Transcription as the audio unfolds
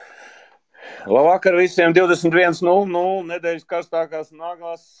Labvakar visiem 21:00 nedēļas karstākās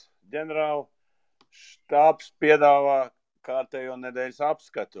naglas ģenerāla štābs piedāvā kārtējo nedēļas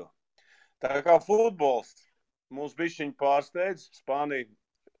apskatu. Tā kā futbols mūs bišķiņ pārsteidz, Spānija,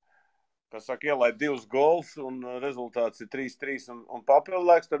 ielaid 2 gols un rezultāts ir 3-3 un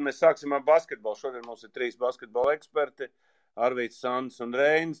papildlaiks, tad mēs sāksim ar basketbolu. Šodien mums ir 3 basketbola eksperti, Arvīts, Sandis un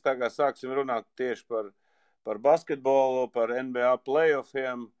Reinis. Tagad sāksim runāt tieši par basketbolu, par NBA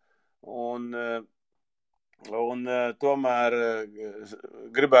playoffiem. Un tomēr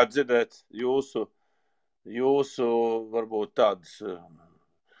gribētu dzirdēt jūsu varbūt tādus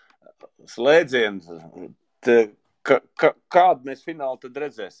slēdzienus, kādu mēs finālu tad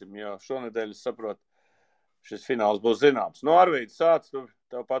redzēsim, jo šonedēļ, es saprotu, šis fināls būs zināms. Arvīds, sāc,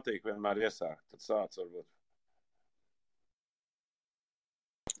 tev patīk vienmēr iesākt, tad sāc varbūt.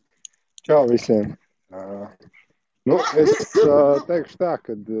 Čau visiem! Es teikšu tā,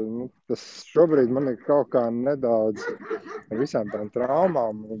 ka tas šobrīd man ir kaut kā nedaudz ar visām tām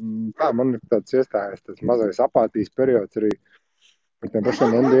traumām. Man ir tāds iestājies tas mazais apātijas periods arī ar tiem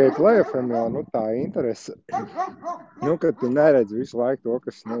pašiem NBA playoffiem, jo tā interese, kad tu neredzi visu laiku to,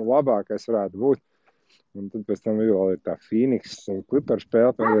 kas labākais varētu būt. Un tad pēc tam vēl ir tā Phoenix un Clippers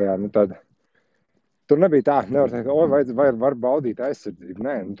spēle pēdējā, tad tur nebija tā, nevar teikt, vai var baudīt aizsardzību.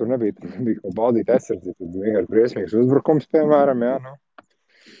 Nē, tur nebija ko baudīt aizsardzību. Tur bija vienkārši briesmīgs uzbrukums, piemēram,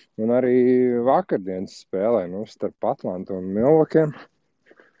 Un arī vakardienas spēlē, starp Atlantu un Milwaukee.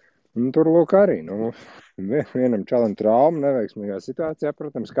 Tur lūk arī, vienam čalam trauma, neveiksmīgā situācijā,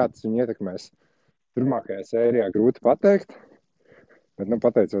 protams, kā tas viņu ietekmēs turmākajā sērijā, grūti pateikt. Bet,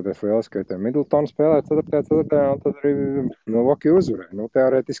 pateicoties lieliski, ka Middleton spēlē 4. un tad arī Milwaukee uzvarēja.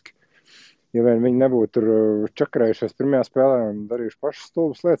 Teorētiski, ja vien viņi nebūtu tur čakarējušies pirmajā spēlē un darījuši pašas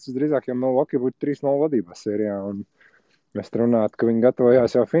stulbas lietas, drīzāk, ja Milwaukee būtu 3-0 vadībā sērijā, un mēs runātu, ka viņi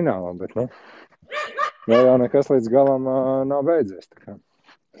gatavojās jau finālam, bet, vēl jau nekas līdz galam nav beidzies.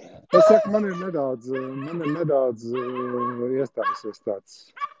 Es saku, man ir nedaudz iestājusies tāds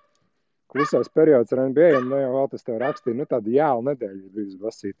klusais periods ar NBA, un jau vēl tas tev rakstīja, tāda jāla nedēļa ir bijusi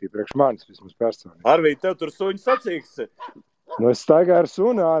basītī, priekš manis vismaz personīgi. Arvīt, tev tur suņi sacīks? Es staigāju ar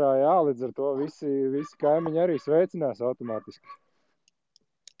suni ārā, līdz ar to visi kaimiņi arī sveicinās automātiski.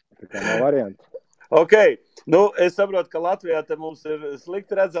 Tā kā nav variantu. Ok, es saprotu, ka Latvijā te mums ir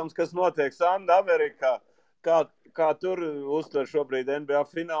slikti redzams, kas notiek Sanda Amerikā. Kā tur uztver šobrīd NBA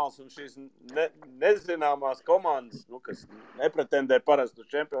fināls un šīs nezināmās komandas, kas nepretendē parasti uz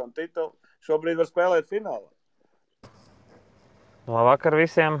čempionu titulu, šobrīd var spēlēt finālā? Labvakar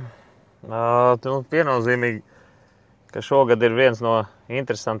visiem. Viennozīmīgi, ka šogad ir viens no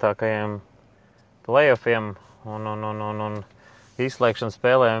interesantākajiem playoffiem un izslēgšanas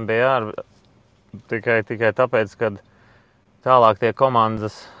spēlēm NBA tikai tāpēc, ka tālāk tie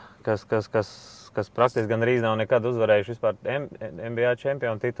komandas, kas praktiski gan arī nav nekad uzvarējuši vispār NBA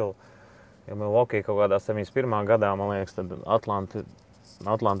čempionu titulu. Ja Milwaukee kaut kādā 71. gadā, man liekas, tad Atlanta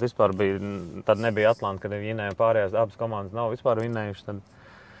vispār bija, tad nebija Atlanta, kad vinēja pārējās abas komandas nav vispār vinējuši.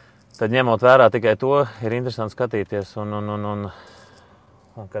 Tad ņemot vērā tikai to, ir interesanti skatīties un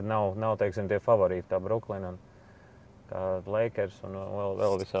kad nav teiksim, tie favorīti, kā Brooklyn, kā Lakers un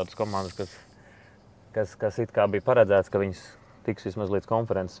vēl visādas komandas, kas it kā bija paredzēts, ka viņas tiks vismaz līdz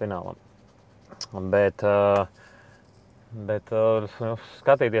konferences finālam. Bet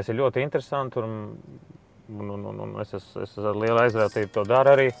skatīties ir ļoti interesanti un es ar lielu aizrautību to daru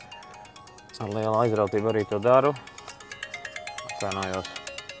arī. Atvainojos.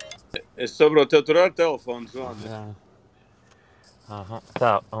 Es saprotu, tev tur ar telefonu zvani. Aha,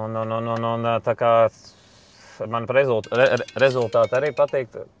 tā, un tā kā man rezultāti arī patīk,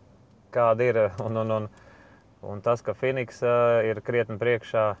 kādi ir, un tas, ka Phoenix ir krietni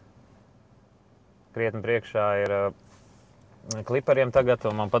priekšā ir Clipperiem tagad,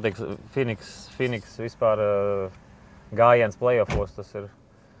 un man patīk Phoenix vispār gājiens playoffos, tas ir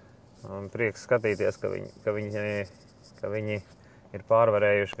prieks skatīties, ka viņi ir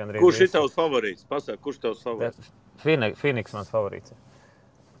pārvarējuši gandrīz. Kurš ir tavs favorīts? Pasaka, kurš tavs favorīts? Phoenix mans favorīts.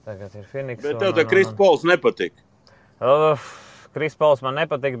 Tagad ir Phoenix. Bet tev tā Chris Pauls nepatīk? Chris Pauls man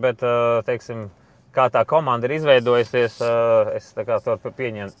nepatīk, bet, teiksim, kā tā komanda ir izveidojusies, es tā kā to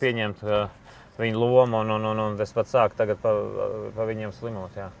pieņemt viņu lomu un es pat sāku tagad pa viņiem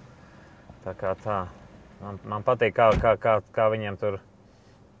slimot, jā. Tā kā tā. Man patīk, kā viņiem tur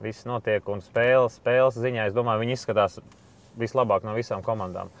viss notiek un spēles ziņā, es domāju, viņi izskatās vislabāk no visām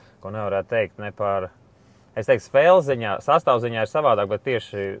komandām, ko nevarētu teikt ne par... Es teiktu, spēles ziņā, sastāvziņā ir savādāk, bet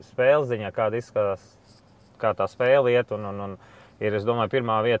tieši spēles ziņā kāda izskatās, kā tā spēle iet un ir, es domāju,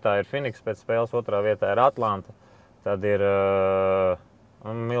 pirmā vietā ir Phoenix, pēc spēles otrā vietā ir Atlanta, tad ir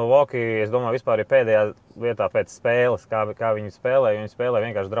Un Milwaukee, es domāju, vispār ir pēdējā vietā pēc spēles, kā viņi spēlē. Viņi spēlē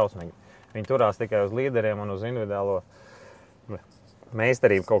vienkārši drausmīgi. Viņi turās tikai uz līderiem un uz individuālo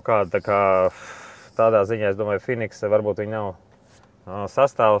meistarību kaut kādu. Tādā ziņā, es domāju, Phoenix varbūt viņi nav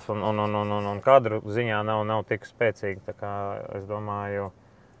sastāvs un kadru ziņā nav tik spēcīgi. Tā kā es domāju,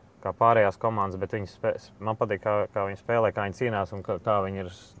 kā pārējās komandas, bet man patīk, kā viņi spēlē, kā viņi cīnās un kā viņi ir,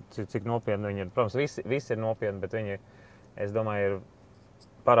 cik nopietni viņi ir. Protams, visi ir nopietni, bet viņi, es domāju, ir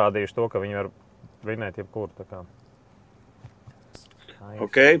parādījuši to, ka viņi var vinēt jebkuru. Tā kā.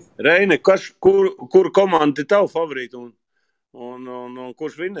 Ok. Reine, kur komanda ir tavu favorīti un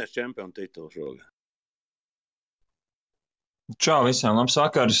kurš vinnēs čempionu titulu šogad? Čau visiem, labs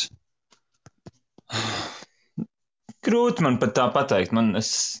vakars. Grūti man pat tā pateikt. Es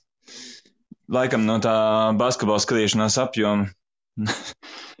laikam no tā basketbola skatīšanās apjoma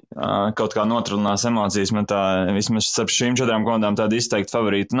kaut kā notrūlinās emocijas. Man tā vismaz starp šīm 4 komandām tāda izteikti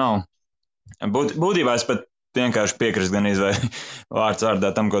favorīta nav. Būtībā es pat vienkārši piekrist gan vai vārds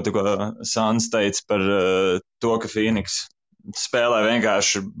vārdā tam, ko tikko Sāns teica par to, ka Phoenix spēlē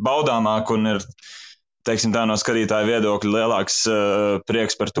vienkārši baudāmāk un ir, teiksim tā, no skatītāja viedokļa lielāks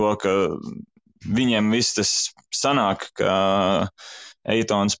prieks par to, ka viņiem viss tas sanāk, ka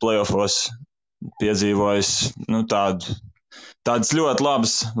Aitons playoffos piedzīvojis tādas ļoti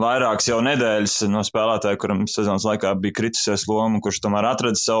labas vairākas jau nedēļas no spēlētāja, kuram sezonas laikā bija kritusies loma, kurš tomēr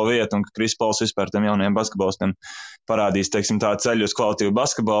atrada savu vietu un ka Kris Pols vispār tiem jaunajiem basketbolistiem parādīs, teiksim tā, ceļu uz kvalitīvu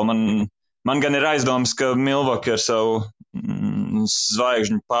basketbolu. Man gan ir aizdomas, ka Milwaukee ar savu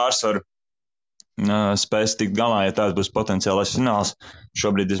zvaigžņu pārsvaru spēs tikt galā, ja tāds būs potenciālais fināls.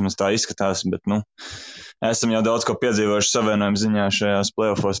 Šobrīd vismaz tā izskatās, bet, esam jau daudz ko piedzīvojuši savienojumu ziņā šajās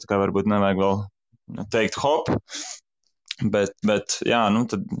playoffos, tā kā varbūt nevajag vēl teikt hop. Bet jā,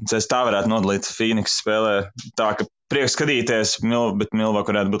 tad es tā varētu nodalīt. Phoenix spēlē tā, ka prieks skatīties, bet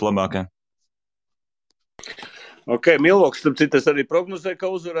Milwaukee varētu būt labākā. Ok, Milwaukee, starp citu, es arī prognozēju, ka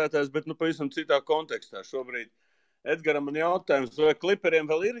uzvarētājs, bet pavisam citā kontekstā. Šobrīd Edgaram man jautājums, vai Clipperiem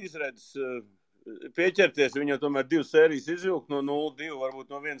vēl ir izredzes pieķerties? Viņi jau tomēr 2 sērijas izvilkt, no 0-2, varbūt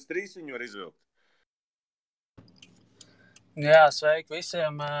no 1-3 viņi var izvilkt. Jā, sveiki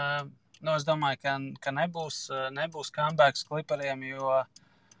visiem. Es domāju, ka nebūs comebacks Clipperiem, jo,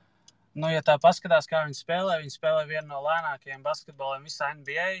 ja tā paskatās, kā viņi spēlē vienu no lēnākajiem basketboliem visā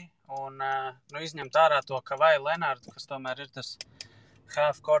NBA, un izņemt ārā to Kawhi Leonardu, kas tomēr ir tas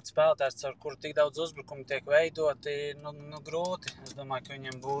half-court spēlētājs, ar kuru tik daudz uzbrukumu tiek veidoti, grūti. Es domāju, ka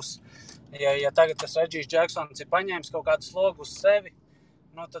viņiem būs, ja tagad tas Reggie Jacksons ir paņēmis kaut kādu slogu uz sevi,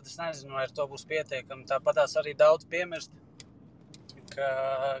 tad es nezinu, vai ar to būs pietiekami. Tāpatās arī daudz piemirst,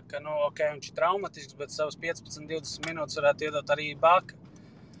 ka viņš ir traumatisks, bet savus 15-20 minūtes varētu iedot arī Ibaka.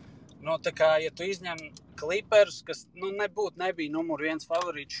 Tā kā, ja tu izņem Clippers, kas nebija numur 1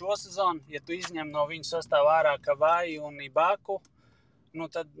 favorīti šo sezonu, ja tu izņem no viņu sastāvā ārā Kawhi un Ibaku,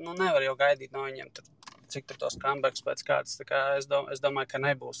 tad nevar jau gaidīt no viņiem, cik tur tos comebacks pēc kāds. Tā kā es domāju, ka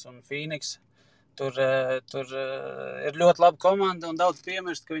nebūs. Un Phoenix, tur ir ļoti laba komanda un daudz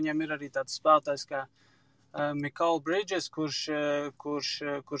piemirst, ka viņiem ir arī tāds spēlētājs kā Mikal Bridges,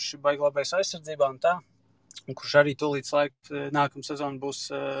 kurš baigi labais aizsardzībā un tā, un kurš arī tūlīt nākamā sezona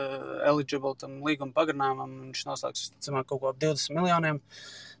būs eligible tam līguma pagarinājumam, un viņš noslēgs, ticamāk, kaut ko ap 20 miljoniem.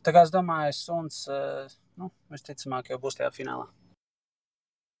 Tā kā es domāju, Suns, visticamāk, jau būs tajā finālā.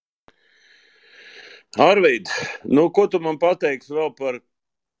 Arvid, ko tu man pateiksi vēl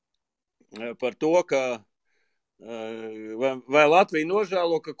par to, ka vai Latvija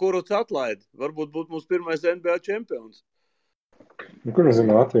nožēlo, ka Kurucs atlaida? Varbūt būtu mūsu pirmais NBA čempions. Kur es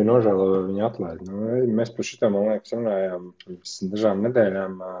zinu, Latvija nožēlo, vai viņi atlaida? Mēs par šitā, man liekas, runājām pirms dažām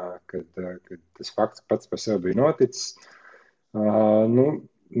nedēļām, kad tas fakts pats par sevi bija noticis.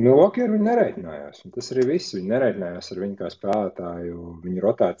 Milwaukee ar viņu nereiķinājās. Un tas arī viss. Viņi nereiķinājās ar viņu kā spēlētāju, viņu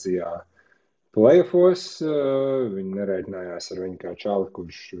rotācijā playoffos. Viņi nereiķinājās ar viņu kā čali,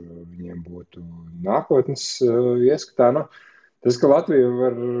 kurš viņiem būtu nākotnes ieskatā. Tas, ka Latvija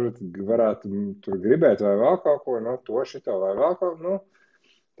varētu tur gribēt vai vēl kaut ko, to šito vai vēl kaut ko,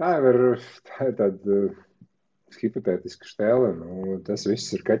 tā ir tāda hipotētiska stēle. Tas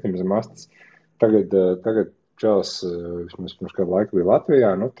viss ir kaķim zem astes. Tagad čels vismaz pirms kādu laiku bija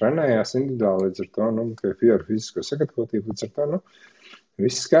Latvijā, trenējās individuāli līdz ar to, pie fizisko sagatavotību līdz ar to,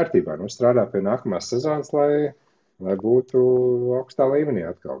 viss kārtībā. Strādā pie nākamās sezonas, lai būtu augstā līmenī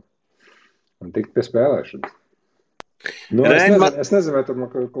atkal un tikt pie spēlēšanas. Es nezinu, vai tur man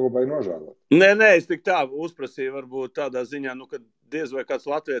kaut ko vajag nožēlot. Nē, es tik tā uzprasīju, varbūt tādā ziņā, ka diez vai kāds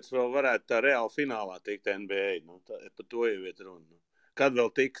latvietis vēl varētu tā reāli finālā tikt NBA. Par to jau iet runa. Kad vēl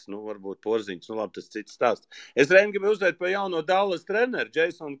tiks, varbūt Porziņš, labi, tas cits stāsts. Es reiz gribu uzdēt par jauno Dallas treneru,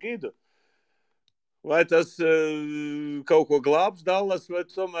 Jasonu Kidu. Vai tas kaut ko glābs Dallas, vai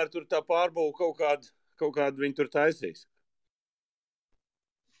tomēr tur tā pārbūva kaut kādu viņi tur taisīs?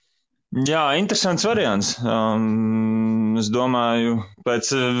 Jā, interesants variants. Es domāju,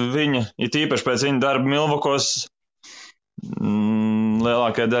 pēc viņa, it īpaši pēc viņa darba Milvokos,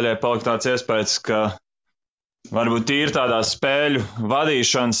 lielākajai daļai palika tāds iespējas, ka varbūt tīri tādā spēļu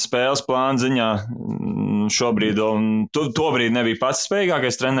vadīšanas, spēles plāna ziņā šobrīd, un tobrīd nebija pats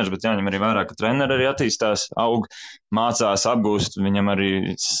spējīgākais treneris, bet jāņem arī vērā, ka treneri arī attīstās, aug, mācās, apgūst, viņam arī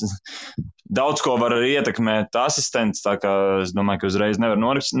daudz ko var arī ietekmēt asistents, tā kā es domāju, ka uzreiz nevar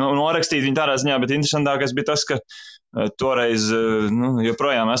norakstīt viņu tādā ziņā, bet interesantākais bija tas, ka toreiz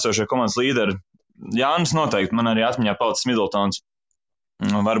joprojām esošie komandas līderi, Jānis noteikti, man arī atmiņā palicis Middletons.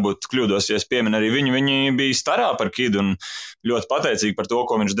 Varbūt kļūdos, ja es pieminu arī viņu. Viņi bija starā par Kidu un ļoti pateicīgi par to,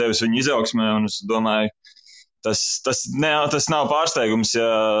 ko viņš devis viņu izaugsmē. Un es domāju, tas nav pārsteigums, ja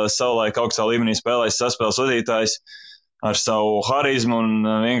savulaik augstā līmenī spēlēs saspēles vadītājs ar savu harizmu un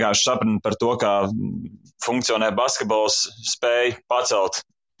vienkārši sapratni par to, kā funkcionē basketbols, spēja pacelt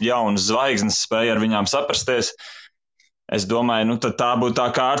jaunas zvaigznes, spēja ar viņām saprasties. Es domāju, tad tā būtu tā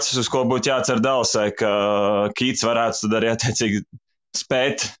kārtas, uz ko būtu jācer Dallasai, ka Kids varētu tad arī attiecīgi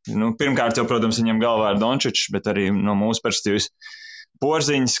spēt. Pirmkārt jau, protams, viņam galvā ir Dončičs, bet arī no mūsu perspektīvas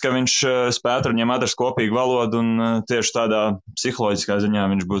Porziņš, ka viņš spētu ar viņiem atrast kopīgu valodu un tieši tādā psiholoģiskā ziņā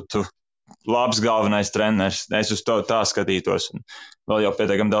viņš būtu labs galvenais treneris. Es uz to tā skatītos. Un vēl jau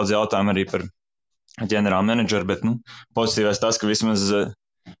pietiekami daudz jautājumu arī par ģenerālu menedžeru, bet pozitīvais tas, ka vismaz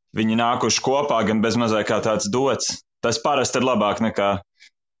viņi nākuši kopā, gan bez mazai kā tāds dots. Tas parasti ir labāk nekā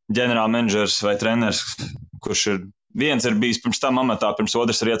ģenerāla menedžers vai treneris, kurš viens ir bijis pirms tam amatā, pirms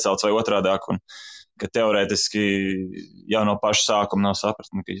otrs ir iecelts vai otrādāk, un ka teorētiski jau no paša sākuma nav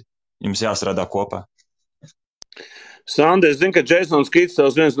sapratni, ka jums jāstrādā kopā. Sandi, es zinu, ka Jasons Kids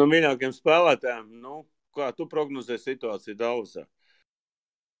tavs viens no mīļākajiem spēlētājiem. Kā tu prognozē situāciju Dallasā?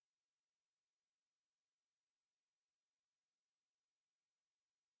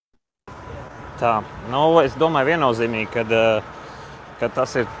 Tā, es domāju viennozīmīgi, ka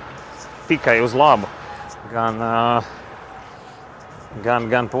tas ir tikai uz labu. Gan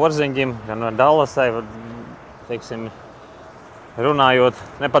Porziņģim, gan Dallasai, teiksim, runājot,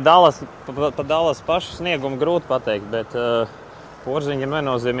 ne par Dallas pašu sniegumu grūti pateikt, bet Porziņģim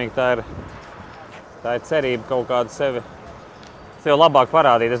viennozīmīgi tā ir cerība kaut kādu sevi labāk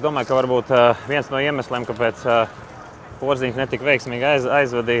parādīt. Es domāju, ka varbūt viens no iemesliem, kāpēc Porziņš netika veiksmīgi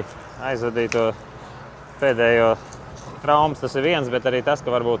aizvadīja to pēdējo traumas, tas ir viens, bet arī tas,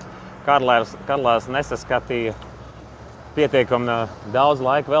 ka varbūt Karlērs nesaskatīja pietiekami daudz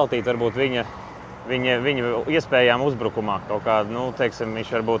laika veltīt, varbūt viņa iespējām uzbrukumā kaut kādu,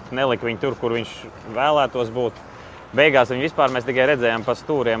 viņš varbūt nelika viņu tur, kur viņš vēlētos būt. Beigās viņu vispār mēs tikai redzējām pa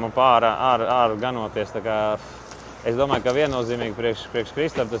stūriem un pār ganoties. Tā kā es domāju, ka viennozīmīgi priekš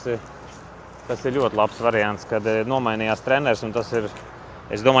Kristapa tas ir ļoti labs variants, kad nomainījās treneris, un tas ir,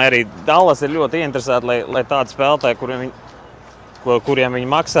 es domāju, arī Dallas ir ļoti interesēti, lai tādi spēlētāji, kuriem viņi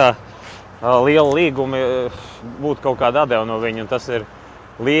maksā lielu līgumu, būtu kaut kāda atdeva no viņu, un tas ir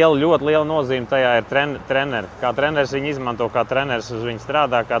ļoti liela nozīme tajā ir treneri. Kā treneris viņu izmanto, kā treneris uz viņu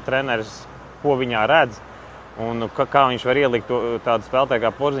strādā, kā treneris, ko viņā redz, un kā viņš var ielikt tādu spēlētāju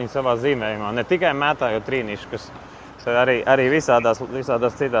kā Porziņš savā zīmējumā. Ne tikai mētājot trīnišu, kas arī visādās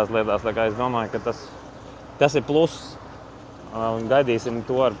citās lietās. Tā kā es domāju, ka tas ir pluss, un gaidīsim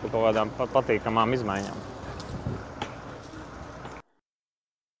to ar kaut kādām patīkamām izmaiņām.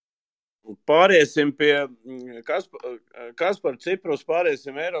 Pāriesim pie Kaspar Ciprus,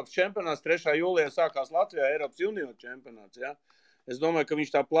 pāriesim Eiropas čempionāts. 3. jūlijā sākās Latvijā Eiropas junioru čempionāts. Ja? Es domāju, ka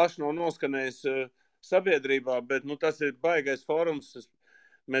viņš tā plaši nav noskanējis sabiedrībā, bet tas ir baigais fórums.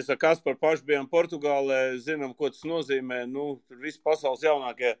 Mēs ar Kasparu paši bijām Portugālē, zinām, ko tas nozīmē. Tur visi pasaules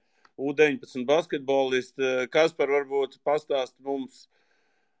jaunākie U19 basketbolisti. Kaspar, varbūt pastāst mums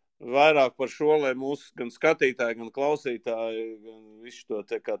vairāk par šo, lai mūsu gan skatītāji, gan klausītāji, gan visu to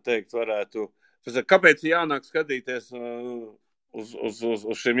varētu. Kāpēc jānāk skatīties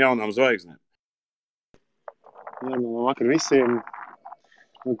uz šīm jaunām zvaigznēm? Jā, vakar visiem.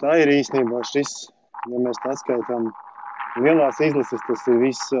 Tā ir īstenībā šis, ja mēs tā skaitām lielās izlases, tas ir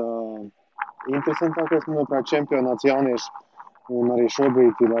viss interesantākais, manuprāt, čempionāts jauniešu. Un arī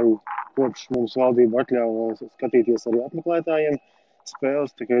šobrīd ir kopš mums valdība atļauj skatīties arī apmeklētājiem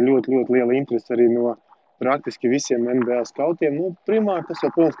spēles, tikai ļoti liela interese arī no praktiski visiem NBA skautiem. Primāri tas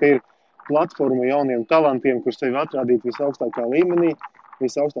jau, protams, ka ir platforma jauniem talantiem, kur sevi atrādīt visaugstākā līmenī,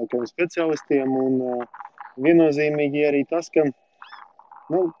 visaugstākajiem specialistiem, un viennozīmīgi arī tas, ka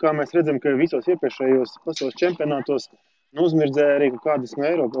kā mēs redzam, ka visos iepriekšējos pasaules čempionātos uzmirdzēja arī kādas no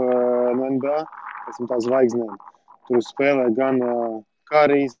Eiropa, no NBA, tā zvaigznēm. Tur spēlē gan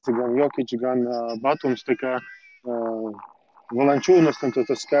Kārijs, gan Jokič, gan Batums, tā kā Valančūnas, un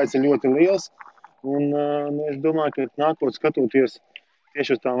tas skaits ir ļoti liels. Un es domāju, ka nākot skatoties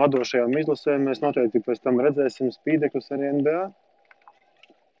tieši uz tām vadošajām izlasēm, mēs noteikti pēc tam redzēsim spīdekļus arī NBA.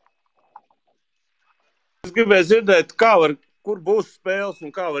 Es gribēju dzirdēt, kur būs spēles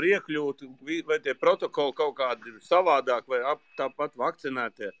un kā var iekļūt, vai tie protokoli kaut kādi savādāk, vai tāpat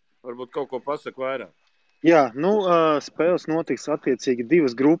vakcinētie. Varbūt kaut ko pasaka vairāk. Jā, spēles notiks attiecīgi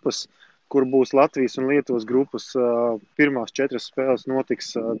 2 grupas, kur būs Latvijas un Lietuvas grupas. Pirmās 4 spēles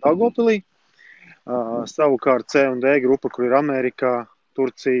notiks Daugavpilī. Savukārt C un D grupa, kur ir Amerikā,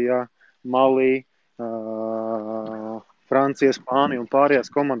 Turcija, Malī, Francija, Spānija un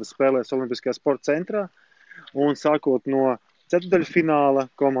pārējās komandas spēlēs Olimpiskajā sporta centrā. Un sākot no ceturtdaļfināla,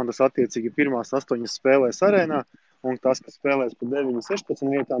 komandas attiecīgi pirmās 8 spēlēs arēnā, un tas, kas spēlēs pa 9-16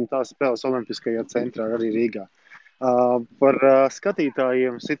 vietām, tās spēles Olimpiskajā centrā arī Rīgā. Par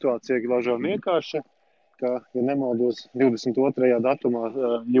skatītājiem situācija ir gluži vienkārša, ka, ja nemaldos, 22. datumā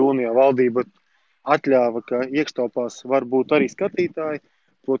jūnijā valdība atļāva, ka iekštelpās var būt arī skatītāji,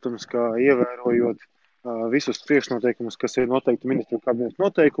 protams, kā ievērojot visus priekšnoteikumus, kas ir noteikti ministru kabineta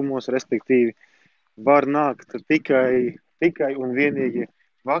noteikumos, respektīvi var nākt tikai un vienīgi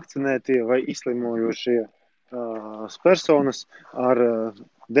vakcinētie vai izslimojošie personas ar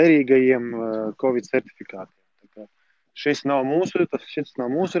derīgajiem Covid certifikātiem. Šis nav mūsu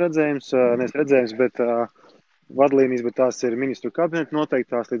redzējums, bet vadlīnijas, bet tās ir ministru kabineta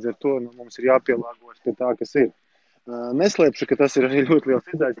noteiktās, līdz ar to mums ir jāpielāgojas pie tā, kas ir. Neslēpšu, ka tas ir arī ļoti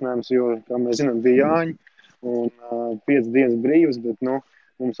liels izaicinājums, jo, kā mēs zinām, bija Jāņi un 5 dienas brīvs, bet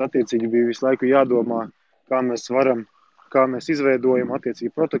mums attiecīgi bija visu laiku jādomā, kā mēs izveidojam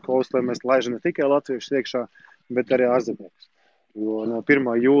attiecīgi protokolus, lai mēs laižam ne tikai latviešus iekšā, bet arī ārzemniekus. Jo no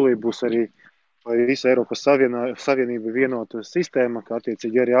 1. jūlija būs arī visa Eiropas Savienība vienota sistēma, kā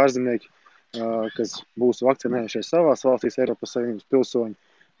attiecīgi arī ārzemnieki, kas būs vakcinējušies savās valstīs, Eiropas Savienības pilsoņi,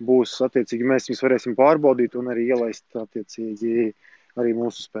 būs attiecīgi, mēs viņus varēsim pārbaudīt un arī ielaist attiecīgi arī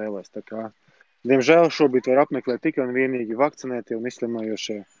mūsu spēlēs. Tā kā, diemžēl šobrīd var apmeklēt tikai un vienīgi vakcinētie un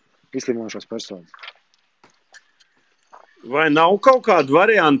izslimojušās personas. Vai nav kaut kāda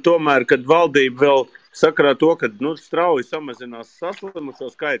varianta tomēr, kad valdība vēl sakarā to, ka strauji samazinās saslimušo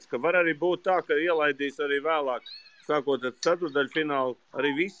skaits, ka var arī būt tā, ka ielaidīs arī vēlāk, sākot ar ceturtdaļfinālu,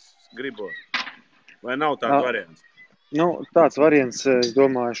 arī viss gribot? Vai nav tāds variants? Tāds variants, es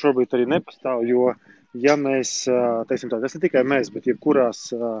domāju, šobrīd arī nepastāv, jo, ja mēs, teiksim tā, tas ne tikai mēs, bet jebkurās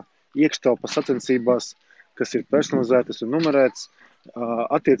iekštelpas sacensībās, kas ir personalizētas un numerētas,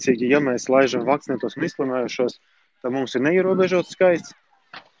 attiecīgi, ja mēs laižam vakcinētos un izslimējušos, tad mums ir neierobežots skaits,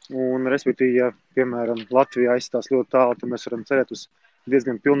 un, respektīvi, ja, piemēram, Latvija aizstās ļoti tālu, tad mēs varam cerēt uz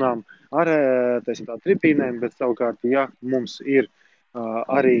diezgan pilnām tribīnēm, bet savukārt, ja mums ir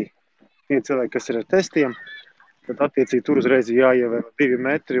arī tie cilvēki, kas ir ar testiem, tad attiecīgi tur uzreiz jāievēro 2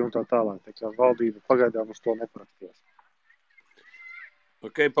 metri un tā tālāk. Tā kā valdība pagaidām uz to neparakstījās.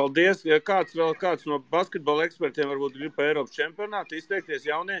 Ok, paldies. Ja kāds no basketbola ekspertiem varbūt grib pa Eiropas čempionātu izteikties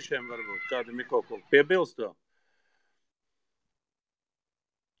jauniešiem, varbūt kādam ir kaut ko piebilst to?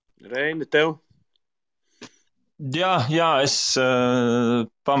 Reini, tev? Jā, es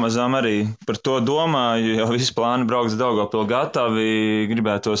pamazām arī par to domāju, jo visi plāni braukt uz Daugavpilu gatavi,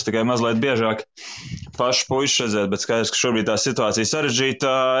 gribētos tikai mazliet biežāk pašu puišu redzēt, bet skaidrs, ka šobrīd tā situācija sarežģīta.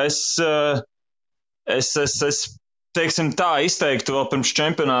 Es teiksim tā, izteiktu vēl pirms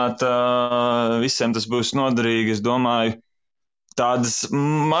čempionāta, visiem tas būs noderīgi, es domāju, tādas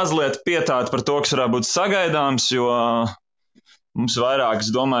mazliet pietāti par to, kas varētu būt sagaidāms, jo mums vairāk, es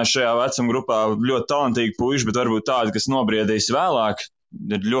domāju, šajā vecuma grupā ļoti talantīgi puiši, bet varbūt tādi, kas nobriedīs vēlāk.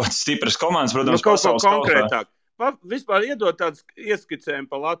 Ir ļoti stipras komandas, protams, kaut ko konkrētāk. Vispār iedot tāds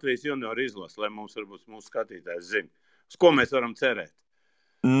ieskicējumu pa Latvijas junioru izlasi, lai mums varbūt mūsu skatītājs zina. Uz ko mēs varam cerēt?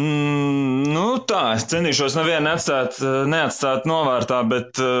 Tā, es cenīšos nevienu neatstāt novārtā,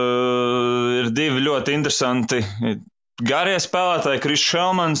 bet ir 2 ļoti interesanti garie spēlētāji, Krišs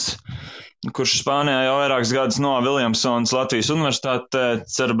Helmans, kurš Spānijā jau vairākus gadus no Viljamsons Latvijas universitātē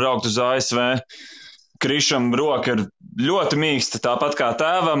cer braukt uz ASV. Krišam roka ir ļoti mīksta, tāpat kā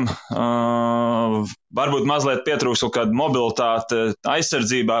tēvam. Varbūt mazliet pietrūks kaut kāda mobilitāte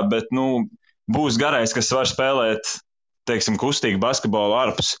aizsardzībā, bet būs garais, kas var spēlēt, teiksim, kustīgi basketbolu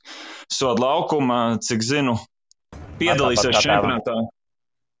ārpus soda laukuma, cik zinu, piedalīsies čempionātā.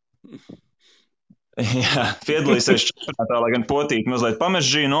 Jā, piedalīsies čempionātā, lai gan potīt mazliet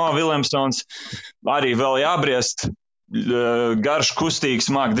pamežģīja no Viljamsons, arī vēl jābriest. garš, kustīgs,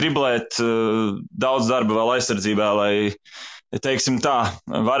 māk driblēt, daudz darba vēl aizsardzībā, lai, teiksim tā,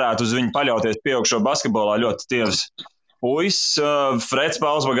 varētu uz viņu paļauties pieaugšo basketbolā ļoti tievs. Puisis, Freds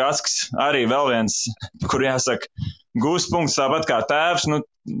Paulsbagatskis, arī vēl viens, kur jāsaka, gūst punkts tāpat kā tēvs.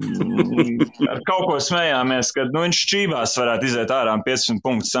 Ar kaut ko smējāmies, ka viņš šķībās varētu iziet ārā un 15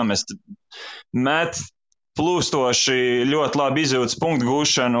 punktus samest. Met plūstoši, ļoti labi izjūtas punktu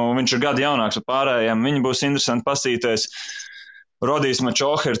gūšanu, viņš ir gadu jaunāks par pārējiem. Viņi būs interesanti pasīties. Rodijs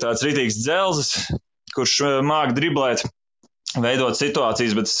Mačoha ir tāds ritīgs dzelzis, kurš māk driblēt, veidot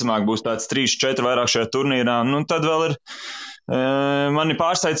situācijas, bet es domāju, būs tāds 3-4 vairāk šajā turnīrā. Tad vēl ir mani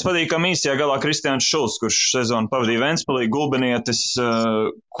pārsteidz patīkam īsajā galā Kristiāns Šulcs, kurš sezonu pavadīja Ventspilī, Gulbenietis,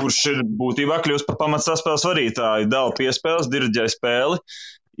 kurš ir būtībā kļūst par pamatsaspēles vadītāju, dala piespēles, diriģē spēli.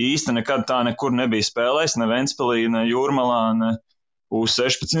 Īsti nekad tā nekur nebija spēlējis, ne Ventspilī, ne Jūrmalā, ne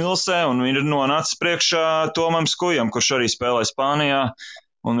U16 Ilsē, un viņi ir nonācis priekšā Tomam Skujam, kurš arī spēlē Spānijā.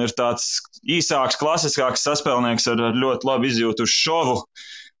 Un ir tāds īsāks, klasiskāks saspēlnieks ar ļoti labi izjūtu uz šovu,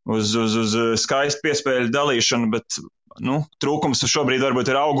 uz skaistu piespēļu dalīšanu, bet trūkums šobrīd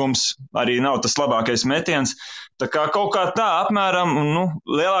varbūt ir augums, arī nav tas labākais metiens. Tā kā kaut kā tā apmēram,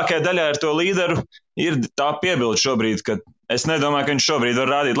 lielākajai daļai ar to līderu ir tā piebilde šobrīd, ka es nedomāju, ka viņš šobrīd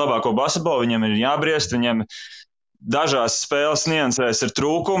var rādīt labāko basketbolu, viņam ir jābriest, viņam dažās spēles niansēs ir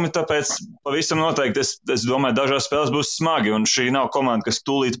trūkumi, tāpēc pavisam noteikti es domāju, dažās spēles būs smagi, un šī nav komanda, kas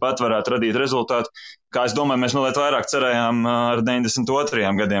tūlīt pat varētu radīt rezultātu. Kā es domāju, mēs mazliet vairāk cerējām ar 92.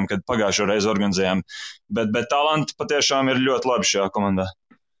 gadiem, kad pagājušo reizi organizējām. Bet talanti patiešām ir ļoti labi šajā komandā.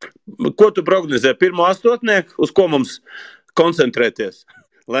 Ko tu prognozē? Pirmo astotnieku, uz ko mums koncentrēties,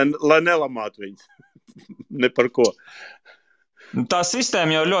 lai nelamātu viņus? Ne par ko. Tā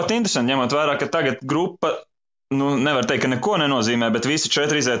sistēma jau ir ļoti interesanta, ņemot vērā, ka tagad grupa nevar teikt, ka neko nenozīmē, bet visi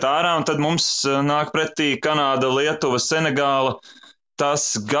 4 iziet ārā, un tad mums nāk pretī Kanāda, Lietuva, Senegāla.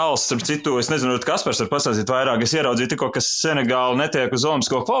 Tas gals, starp citu, es nezinu, Kaspars var pastāstīt vairāk, es ieraudzīju tikko, ka Senegāla netiek uz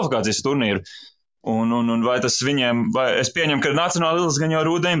olimpisko kvalifikācijas turnīru. Un vai tas viņiem, vai es pieņemu, ka nacionāla ilgas gan jau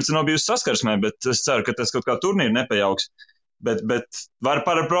ar U19 nav bijusi saskarsmē, bet es ceru, ka tas kaut kā turnīru nepajauks. Bet var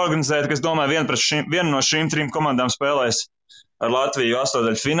prognozēt, ka es domāju, viena no šīm 3 komandām spēlēs ar Latviju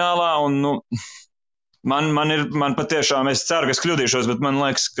 8. finālā, un Man patiešām, es ceru, ka es kļūdīšos, bet man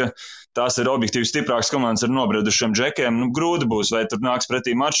liekas, ka tās ir objektīvi stiprākas komandas ar nobriedušiem džekiem. Grūti būs, vai tur nāks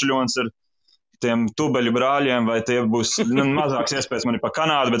pretī Maršļons ar tiem tubeļu brāļiem, vai tie būs mazāks iespējas man ir pa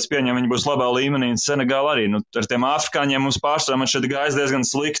Kanādu, bet es pieņemu, viņi būs labā līmenī, un Senegāla arī. Ar tiem afrikāņiem mums pārsvarā man šeit gājis diezgan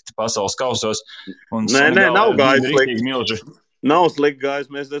slikti pasaules kausos. Nē, nav gājis slikti. Nav slikti gājis.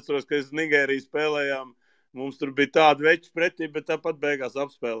 Mēs atceros, ka Nigēriju spēlējām. Mums tur bija tāda veči pretī, bet tāpat beigās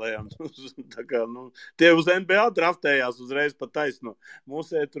apspēlējām. Tā kā, tie uz NBA draftējās uzreiz pa taisno.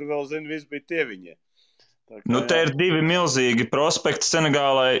 Mūsē tur vēl, viss bija tie viņi. Te ir 2 milzīgi prospekti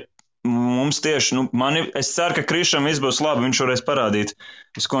Senegālai. Mums tieši, es ceru, ka Krišam viss būs labi, viņš varēs parādīt,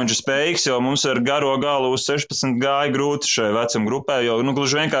 uz ko viņš ir spējīgs, jo mums ar garo galu uz 16 gāja grūti šai vecam grupē, jo,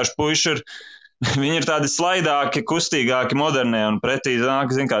 gluži vienkārši puiši ir. Viņi ir tādi slaidāki, kustīgāki, modernie, un pretī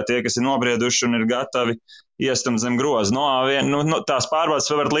nāk, tie, kas ir nobrieduši un ir gatavi iestumt zem groza. Tās pārbaudas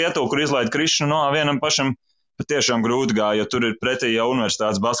vēl ar Lietuvu, kur izlaid Krišanu, vienam pašam patiešām grūti gāja, jo tur ir pretī jau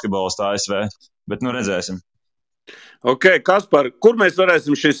universitātes basketbols ASV. Bet redzēsim. Ok, Kaspar, kur mēs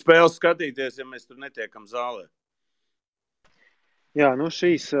varēsim šīs spēles skatīties, ja mēs tur netiekam zālē? Jā,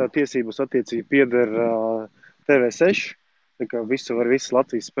 šīs tiesības attiecīgi pieder TV6. Tā kā visas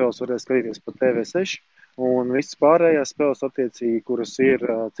Latvijas spēles varēs skatīties pa TV6, un visas pārējās spēles attiecīgi, kuras ir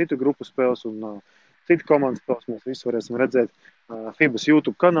citu grupu spēles un citu komandu spēles, mēs visu varēsim redzēt FIBAS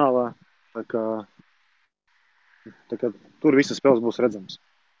YouTube kanālā. Tā kā tur visas spēles būs redzamas.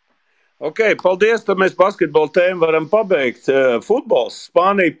 Ok, paldies, tad mēs basketbola tēmu varam pabeigt. Futbols.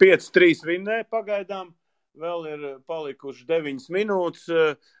 Spānija 5-3 vinnēja pagaidām. Vēl ir palikuši 9 minūtes.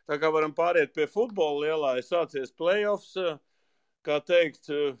 Tā kā varam pāriet pie futbola lielā. Ir sācies playoffs. Kā teikt,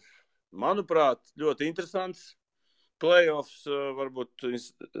 manuprāt, ļoti interesants playoffs. Varbūt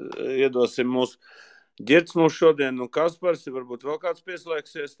iedosim mūsu Girts mūs šodien un Kaspars. Varbūt vēl kāds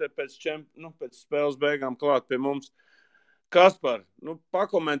pieslēgsies te pēc spēles beigām klāt pie mums. Kaspar,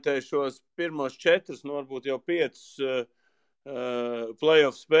 pakomentē šos pirmos 4, varbūt jau 5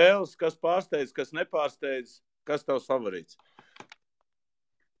 playoff spēles. Kas pārsteidz, kas nepārsteidz? Kas tavs favorīts?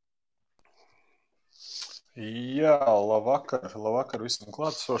 Jā, labvakar visiem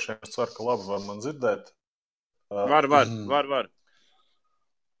klātesošiem. Es ceru, ka labi var man dzirdēt. Var.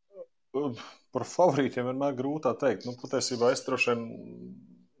 Par favorītiem vienmēr grūtā teikt. Patiesībā es droši vien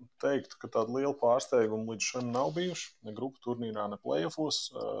teiktu, ka tāda liela pārsteiguma līdz šim nav bijuši. Ne grupu turnīrā, ne playoffos.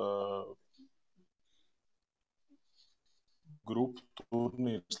 grupu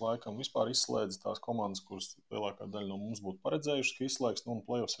turnīrs laikam vispār izslēdz tās komandas, kuras lielākā daļa no mums būtu paredzējušas, ka izslēgs, un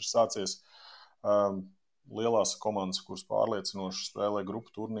play-offs ir sācies. Lielās komandas, kuras pārliecinoši spēlē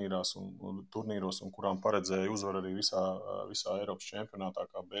grupu turnīros, un kurām paredzēja uzvaru arī visā Eiropas čempionātā,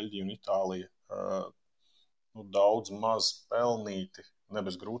 kā Beļģija un Itālija, daudz maz pelnīti, ne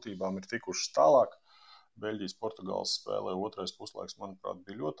bez grūtībām ir tikušas tālāk. Beļģijas Portugāles spēlē otrais puslaiks, manuprāt,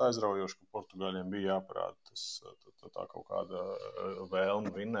 bija ļoti aizraujoši, ka Portugāļiem bija jāparāda tā kaut kāda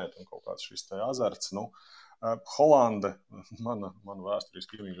vēlme vinnēt un kaut kāds šis te azarts. Holanda, mana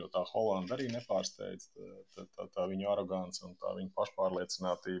vēsturiski iemīļotā Holanda arī nepārsteidz. Tā viņa arogance un tā viņa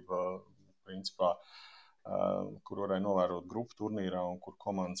pašpārliecinātība, principā, kur varēja novērot grupu turnīrā un kur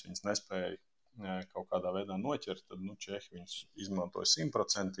komandas viņas nespēja kaut kādā veidā noķert, tad Čehi viņus izmantoja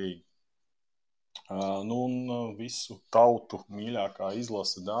 100%. Un visu tautu mīļākā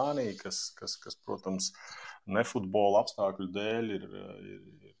izlase Dānija, kas protams, ne futbola apstākļu dēļ ir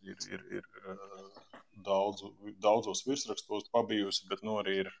daudzos virsrakstos pabijusi, bet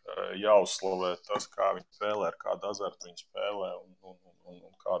arī ir jāuzslavē tas, kā viņi spēlē, ar kādu azartu viņi spēlē un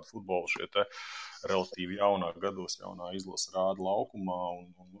kādu futbolu šie te relatīvi jaunā izlase rāda laukumā.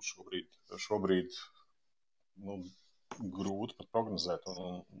 Un šobrīd grūti pat prognozēt,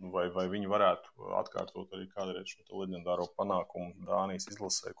 vai viņi varētu atkārtot arī kādreiz šo leģendāro panākumu Dānijas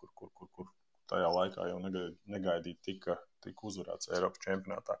izlasē, kur tajā laikā jau negaidīt tika uzvarēts Eiropas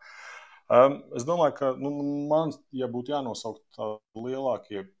čempionātā. Es domāju, ka man, ja būtu jānosaukt tādi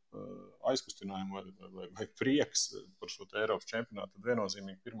lielākie aizkustinājumi vai prieks par šo Eiropas čempionātu, tad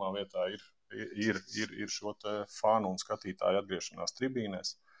viennozīmīgi pirmā vietā ir šo te fanu un skatītāju atgriešanās tribīnēs.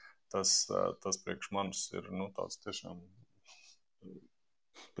 Tas priekš manis ir tāds tiešām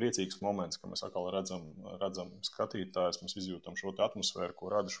priecīgs moments, ka mēs atkal redzam skatītājus, mēs izjūtam šo te atmosfēru, ko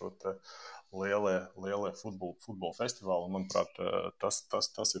rada šo te lielie futbola festivāli. Manuprāt,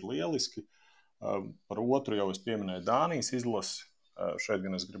 tas ir lieliski. Par otru jau es pieminēju Dānijas izlasi. Šeit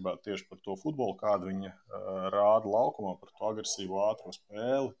gan es gribētu tieši par to futbolu, kādu viņa rāda laukumā, par to agresīvo ātro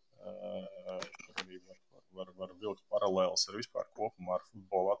spēli. Arī var vilkt paralēlas ar vispār kopumā ar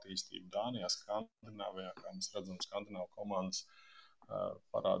futbola attīstību Dānijā, Skandināvijā, kā mēs redzam, Skandināvu komandas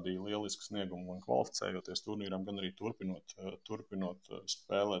parādīja lielisku sniegumu un kvalificējoties turnīram, gan arī turpinot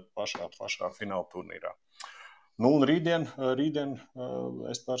spēlēt pašā fināla turnīrā. Un rītdien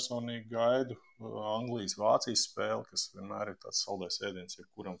es personīgi gaidu Anglijas-Vācijas spēli, kas vienmēr ir tāds saldais ēdiens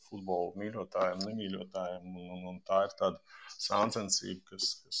jebkuram futbola mīļotājiem, nemīļotājiem, un tā ir tāda sāncensība,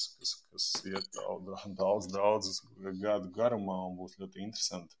 kas iet daudz gadu garumā un būs ļoti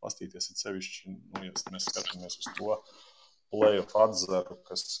interesanti pastīties, sevišķi, ja mēs skatāmies uz to play-off atzaru,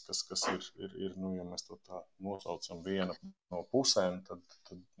 kas ir, ja mēs to tā nosaucam viena no pusēm, tad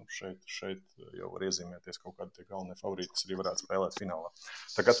šeit jau var iezīmēties kaut kādi tie galvenie favorīti, kas arī varētu spēlēt finālā.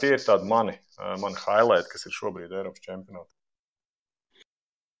 Tā kā tie ir tādi mani highlight, kas ir šobrīd Eiropas čempionātā.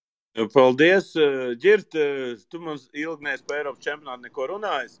 Paldies, Ģirt, tu mums ilgi neesi par Eiropas čempionātu neko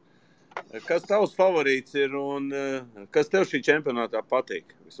runājis. Kas tavs favorīts ir un kas tev šī čempionātā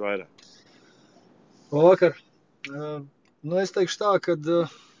patīk visvairāk? Labvakar. Es teikšu tā, ka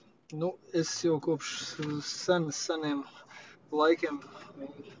es jau kopš seniem laikiem,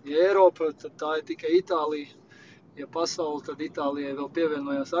 ja Eiropa, tad tā ir tikai Itālija, ja pasauli, tad Itālijai vēl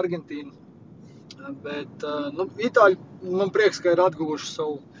pievienojās Argentīna. Bet Itāļi, man prieks, ka ir atguvuši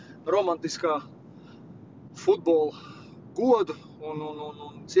savu romantiskā futbola godu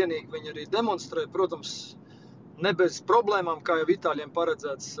un cienīgi viņi arī demonstrē. Protams, ne bez problēmām, kā jau Itāļiem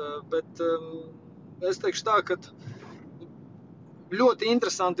paredzēts, bet es teikšu tā, ka ļoti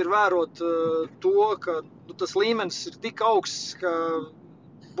interesanti ir vērot to, ka tas līmenis ir tik augsts, ka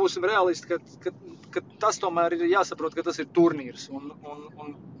būsim realisti, ka tas tomēr ir jāsaprot, ka tas ir turnīrs. Un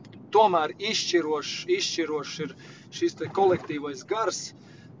tomēr izšķirošs ir šis te kolektīvais gars.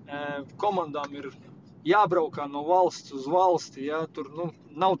 Komandām ir jābraukā no valsts uz valsti. Ja? Tur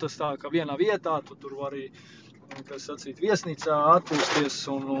nav tas tā, ka vienā vietā, tur var arī viesnīcā atpūsties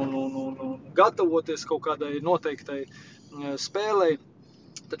un gatavoties kaut kādai noteiktai spēlei.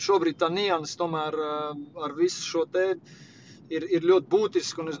 Tad šobrīd tā nianses tomēr ar visu šo te ir ļoti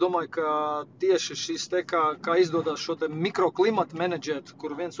būtiski, un es domāju, ka tieši šis te, kā izdodas šo te mikroklimatu menedžēt,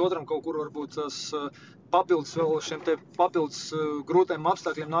 kur viens otram kaut kur varbūt tas papildus vēl šiem te papildus grūtiem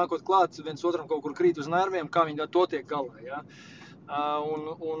apstākļiem nākot klāt, viens otram kaut kur krīt uz nerviem, kā viņi to tiek galā, ja?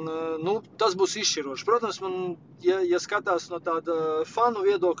 Tas būs izšķiroši. Protams, man, ja skatās no tāda fanu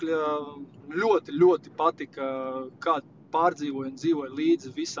viedokļa, ļoti, ļoti patika, kā pārdzīvoja un dzīvoja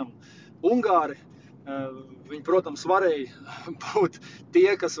līdzi visam Ungāri. Viņi, protams, varēja būt tie,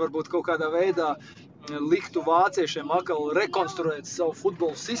 kas varbūt kaut kādā veidā liktu vāciešiem atkal rekonstruēt savu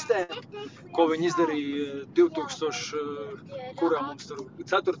futbola sistēmu, ko viņi izdarīja 2000, kurā mums tur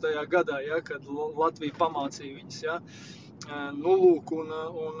 4. gadā, ja, kad Latvija pamācīja viņus. Ja. Nu, lūk, un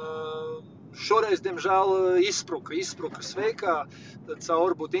šoreiz, diemžēl, izspruka sveikā. Tad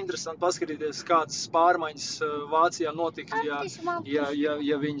cauri būtu interesanti paskatīties, kādas pārmaiņas Vācijā notika,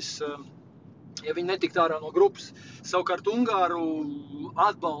 ja viņi netikt ārā no grupas. Savukārt Ungāru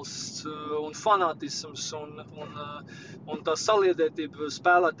atbalsts un fanatisms un tā saliedētība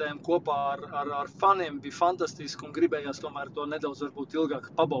spēlētājiem kopā ar faniem bija fantastiski un gribējās tomēr to nedaudz varbūt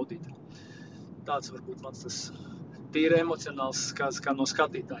ilgāk pabaudīt. Tāds varbūt mans tas tīri emocionāls, kā no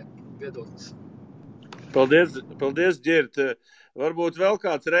skatītāja viedoklis. Paldies, Ģirt. Varbūt vēl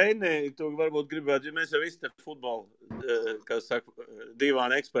kāds Reini, tu varbūt gribētu, ja mēs jau visi te futbolu, kā saka,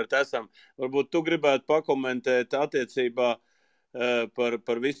 divāni eksperti esam, varbūt tu gribētu pakomentēt attiecībā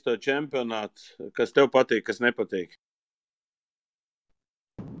par visu to čempionātu, kas tev patīk, kas nepatīk.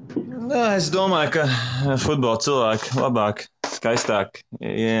 Nē, es domāju, ka futbola cilvēki labāk, skaistāk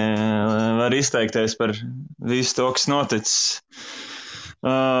var izteikties par visu to, kas noticis.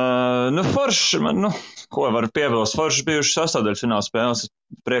 Forši, ko var piebilst, forši bijuši sastāvdaļfināla spēles.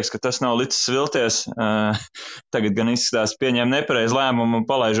 Prieks, ka tas nav licis vilties. Tagad gan izskatās pieņēma nepareizu lēmumu,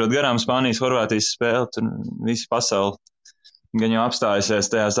 palaižot garām Spānijas-Horvātijas spēli. Tur visi pasauli gan jau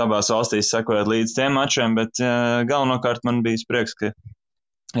apstājusies tajās abās valstīs, sekojot līdz tiem mačiem, bet galvenokārt man bijis prieks, ka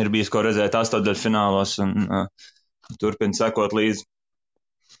ir bijis ko redzēt sastāvdaļfinālos un turpina sekot līdzi.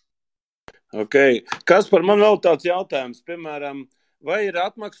 Ok. Kas par man vēl tāds jautājums? Piemēram, vai ir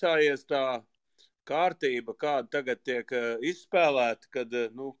atmaksājies tā kārtība, kāda tagad tiek izspēlēta, kad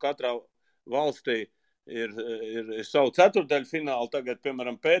katrā valstī ir savu ceturtdaļfinālu, tagad,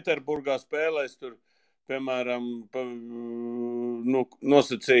 piemēram, Pēterburgā spēlēs, tur, piemēram,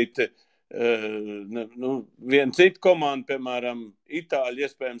 nosacīti viena cita komanda, piemēram, Itāļi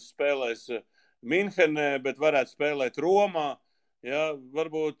iespējams spēlēs Minhenē, bet varētu spēlēt Romā. Ja,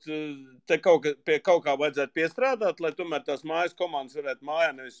 varbūt te pie kaut kā vajadzētu piestrādāt, lai tomēr tās mājas komandas varētu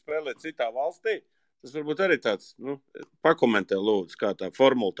mājā nevis spēlēt citā valstī. Tas varbūt arī tāds, pakomentē lūdzu, kā tā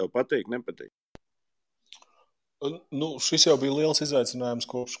formula tev patīk, nepatīk. Šis jau bija liels izaicinājums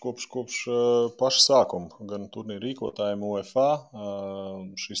kopš paša sākuma, gan turnīra rīkotājiem UEFA.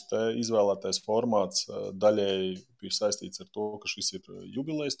 Šis te izvēlētais formāts daļēji bija saistīts ar to, ka šis ir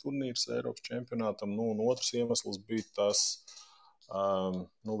jubilejas turnīrs Eiropas čempionātam, un otrs iemesls bija tas,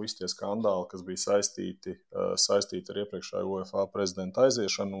 visi tie skandāli, kas bija saistīti ar iepriekšējo UEFA prezidenta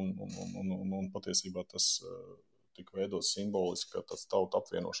aiziešanu, un patiesībā tas tika veidots simboliski, ka tas tautu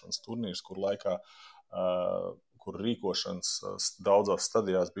apvienošanas turnīrs, kur rīkošanas daudzās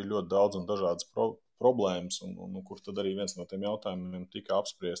stadijās bija ļoti daudz un dažādas problēmas, un kur tad arī viens no tiem jautājumiem tika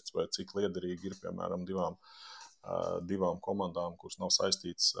apspriests, vai cik liederīgi ir, piemēram, divām komandām, kuras nav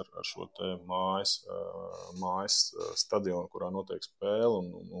saistītas ar šo te mājas stadionu, kurā notiek spēle,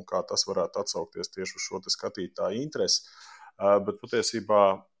 un kā tas varētu atsaukties tieši uz šo te skatītāju interesi. Bet patiesībā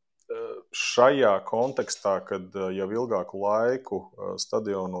šajā kontekstā, kad jau ilgāku laiku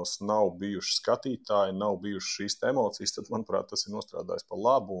stadionos nav bijuši skatītāji, nav bijušas šīs emocijas, tad, manuprāt, tas ir nostrādājis par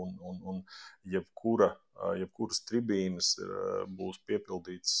labu, un jebkuras tribīnes būs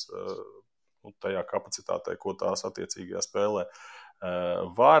piepildīts tajā kapacitātē, ko tās attiecīgajā spēlē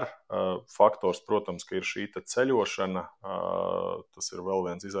var. Faktors, protams, ka ir šī ceļošana, tas ir vēl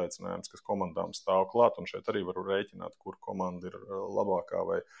viens izaicinājums, kas komandām stāv klāt, un šeit arī varu rēķināt, kur komanda ir labākā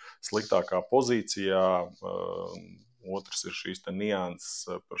vai sliktākā pozīcijā. Otrs ir šīs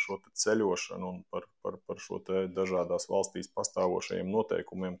nianses par šo ceļošanu un par šo dažādās valstīs pastāvošajiem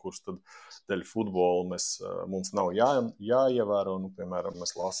noteikumiem, kurus tad dēļ futbola mums nav jāievēro. Piemēram,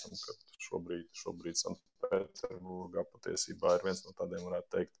 mēs lasām, ka šobrīd Sanktpēterburgā patiesībā ir viens no tādiem, varētu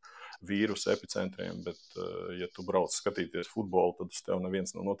teikt, vīrusu epicentriem, bet, ja tu brauc skatīties futbolu, tad uz tev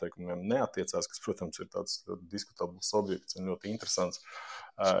neviens no noteikumiem neatiecās, kas, protams, ir tāds diskutabls objekts un ļoti interesants,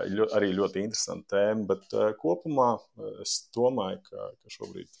 arī ļoti interesanta tēma, bet kopumā es domāju, ka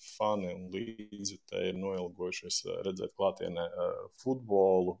šobrīd fani un līdzjutēji ir noilgojušies redzēt klātienē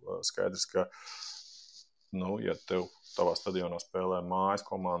futbolu. Skaidrs, ka ja tev tavā stadionā spēlē mājas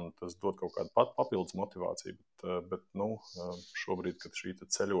komanda, tas dod kaut kādu papildus motivāciju, bet šobrīd, kad šī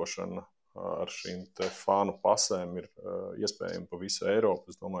ceļošana ar šīm fanu pasēm ir iespējama pa visu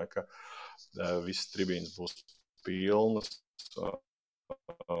Eiropu, es domāju, ka visas tribīnes būs pilnas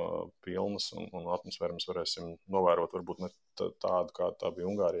un atmosfēru mēs varēsim novērot, varbūt ne tādu, kā tā bija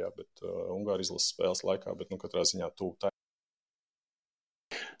Ungārijā, bet Ungāra izlases spēles laikā, bet katrā ziņā tuvu tā.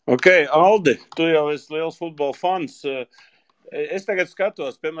 Ok, Aldi, tu jau esi liels futbola fans. Es tagad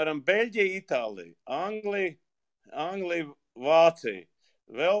skatos, piemēram, Beļģija, Itālija, Anglija, Vācija,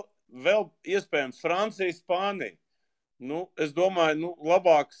 vēl iespējams Francija, Spānija. Es domāju,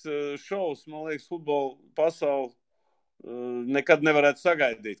 labāks šovs, man liekas, futbola pasauli nekad nevarētu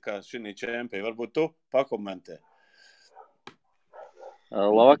sagaidīt, kā šī čempija. Varbūt tu pakomentē.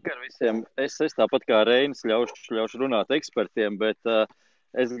 Labvakar visiem. Es tāpat kā Reinis ļaušu runāt ekspertiem, bet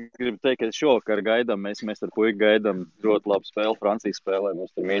es gribu teikt, ka šovakar gaidām, mēs ar puiku gaidām ļoti labu spēli. Francija spēlē,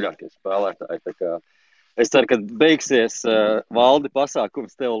 mums ir mīļākie spēlētāji. Tā kā es ceru, ka beigsies Valdi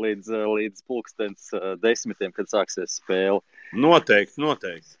pasākums tev līdz pulkstens 10, kad sāksies spēle. Noteikti.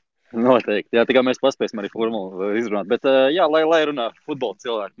 Noteikti. Jā, tā kā mēs paspēsim arī formulu izrunāt. Bet jā, lai runā futbola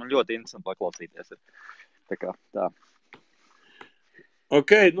cilvēki, man ļoti interesanti paklausīties. Tā kā tā.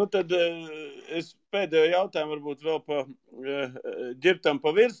 Ok, tad es pēdējo jautājumu varbūt vēl ģirtam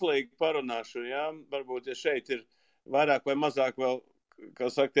pa virslīgu parunāšu. Jā? Varbūt, ja šeit ir vairāk vai mazāk vēl, kā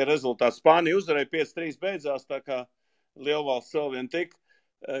saka, tie rezultāti. Spānija uzvarēja 5-3 beidzās, tā kā lielvalsts vēl vien tik.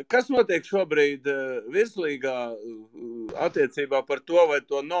 Kas notiek šobrīd virslīgā attiecībā par to, vai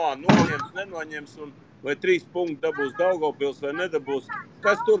to noņems, nenoņems, un vai 3 punkti dabūs Daugavpils vai nedabūs?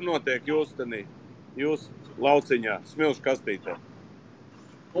 Kas tur notiek jūs lauciņā, Smilšu kastītē?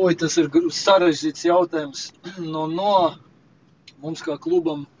 Oi, tas ir sarežģīts jautājums. Mums kā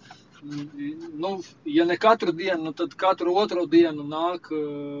klubam, ja ne katru dienu, tad katru otro dienu nāk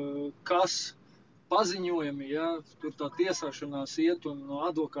kas paziņojumi, ja, tur tā tiesāšanās iet un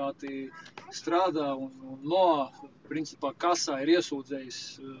advokāti strādā un principā kasā ir iesūdzējis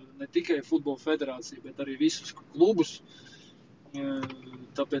ne tikai Futbola federāciju, bet arī visus klubus.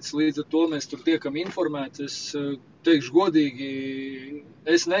 Tāpēc līdz ar to mēs tur tiekam informēti. Es teikšu godīgi,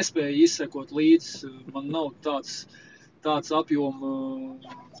 es nespēju izsekot līdz, man nav tāda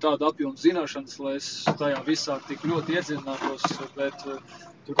apjoma zināšanas, lai es tajā visā tik ļoti iedzinātos, bet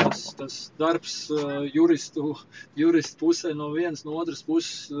tur tas darbs juristu pusē no vienas, no otras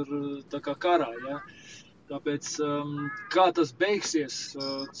puses ir tā kā karā, ja. Tāpēc, kā tas beigsies,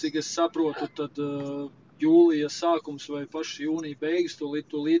 cik es saprotu, tad jūlija sākums vai paši jūnija beigas,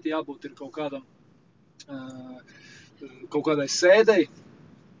 tūlīt jābūt ir kaut kādai sēdei,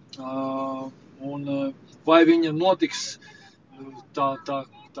 un vai viņa notiks tā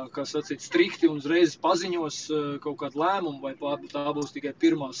kā sacīt, strikti un uzreiz paziņos kaut kādu lēmumu, vai tā būs tikai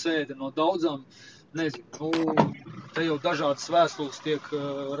pirmā sēde no daudzām, nezinu, te jau dažādas vēstules tiek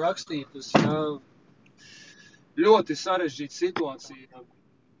rakstītas, ja, ļoti sarežģīta situācija,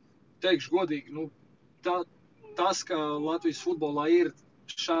 teikšu godīgi, tas, ka Latvijas futbolā ir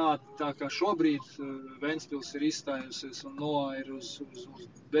šādi, tā kā šobrīd Ventspils ir izstājusies un Noa ir uz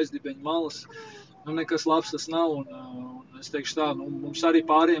bezdibeņa malas, nekas labs tas nav, un es teikšu tā, mums arī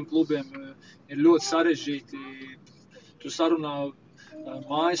pāriem klubiem ir ļoti sarežģīti, tu sarunā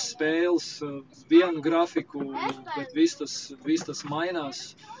mājas spēles, vienu grafiku, bet viss tas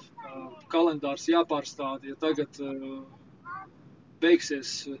mainās, kalendārs jāpārstāda, ja tagad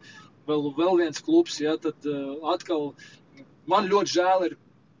beigsies vēl viens klubs, ja, tad atkal man ļoti žēl ir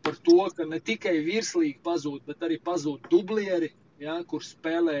par to, ka ne tikai virslīgi pazūd, bet arī pazūd dublieri, ja, kur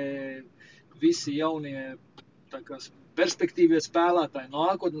spēlē visi jaunie tā kā perspektīvie spēlētāji,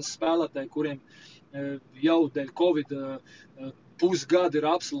 nākotnes spēlētāji, kuriem jau dēļ Covid pusgadu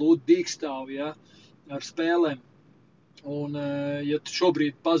ir absolūti dīkstāvi, ja, ar spēlēm. Un, ja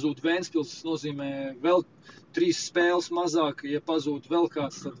šobrīd pazūd Ventspils, tas nozīmē vēl 3 spēles mazāk, ja pazūd vēl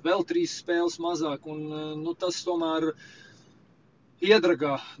kāds, tad vēl 3 spēles mazāk, un tas tomēr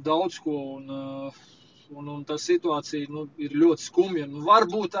iedragā daudz ko, un tā situācija ir ļoti skumja.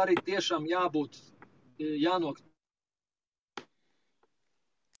 Varbūt arī tiešām jānok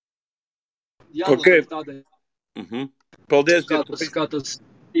tādai. Paldies, kā tas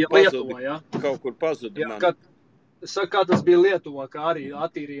Lietuvā, ja? Kaut kur pazuda man. Es saku, kā tas bija Lietuvā, kā arī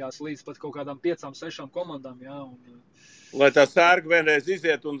attīrījās līdz pat kaut kādām 5-6 komandām, jā. Lai tā sērga vienreiz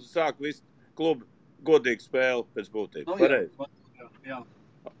iziet un sāk visu klubu godīgu spēli pēc būtības. Pareizi. Jā.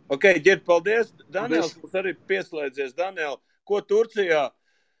 Ok, Ģert, paldies. Daniels mums arī pieslēdzies. Daniel, ko Turcijā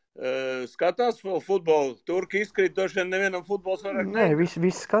skatās vēl futbolu? Turki izkrīt, doši vien nevienam futbols vairāk? Nē,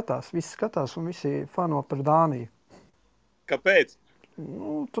 visi skatās un visi fano par Dāniju. Kāpēc?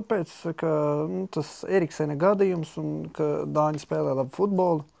 Tāpēc, ka tas Eriksena gadījums un ka Dāņi spēlē labu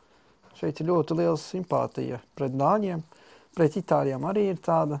futbolu. Šeit ir ļoti liela simpātija pret Dāņiem. Pret Itāļiem arī ir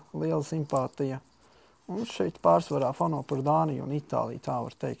tāda liela simpātija. Un šeit pārsvarā fano par Dāniju un Itāliju, tā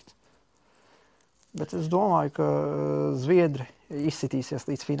var teikt. Bet es domāju, ka Zviedri izsitīsies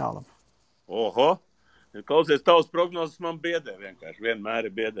līdz finālam. Oho! Klausies, tavs prognozes man biedē vienkārši. Vienmēr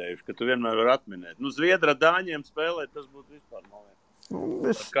ir biedējuši, ka tu vienmēr vari atminēt. Nu, Zviedra Dāņiem spēlēt, tas būtu vispār, man liekas.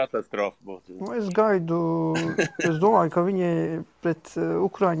 Katastrofa būtu. Es gaidu, es domāju, ka viņi pret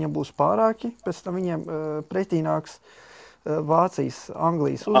Ukraiņiem būs pārāki, pēc tam viņiem pretī nāks Vācijas,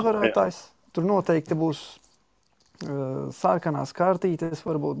 Anglijas uzvarētājs. Tur noteikti būs sarkanās kartītes,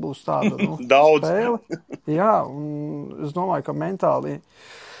 varbūt būs tāda spēle. Jā, un es domāju, ka mentāli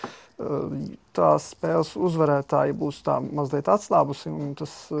tās spēles uzvarētāji būs tā mazliet atslābusi, un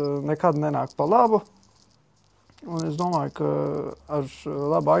tas nekad nenāk pa labu. Un es domāju, ka ar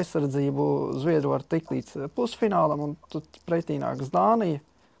labu aizsardzību Zviedru var tikt līdz pusfinālam, un tad pretī nāks Dānija,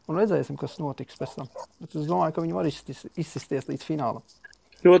 un redzēsim, kas notiks pēc tam. Bet es domāju, ka viņi var izsisties līdz finālam.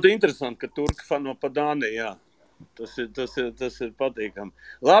 Ļoti interesanti, ka turki fano pa Dāniju, jā. Tas ir patīkami.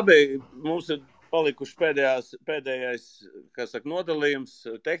 Labi, mums ir palikuši pēdējais, kā saka, nodalījums,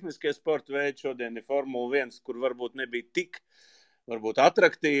 tehniskie sporta veidi. Šodien ir Formula 1, kur varbūt nebija tik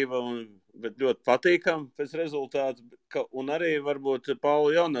atraktīva, bet ļoti patīkama pēc rezultātu. Un arī varbūt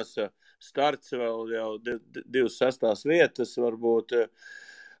Paula Jonasa starts vēl jau 26. vietas. Varbūt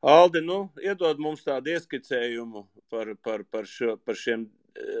Aldi, iedod mums tādu ieskicējumu par šiem.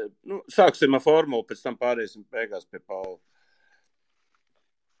 Sāksim ar formulu, pēc tam pārēsim beigās pie Paula.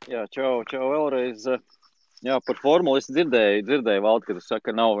 Jā, čau vēlreiz. Jā, par formulu es dzirdēju Valdi, ka tu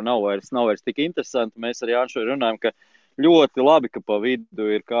saka, nav vairs tik interesanti. Mēs ar Jānšu runājam, ka ļoti labi, ka pa vidu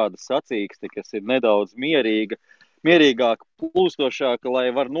ir kāda sacīkste, kas ir nedaudz mierīgāka, plūstošāka, lai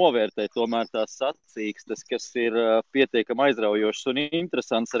var novērtēt tomēr tās sacīkstes, kas ir pietiekami aizraujošas un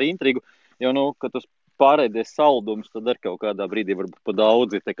interesants ar intrigu, jo, kad tu pārēdies saldums, tad ar kaut kādā brīdī varbūt pa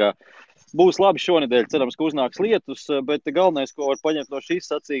daudzi. Tā kā būs labi šonedēļ, cerams, ka uznāks lietus, bet galvenais, ko var paņemt no šīs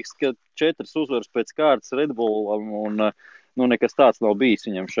sacīkstes, ka 4 uzvaras pēc kārtas Red Bullam un nekas tāds nav bijis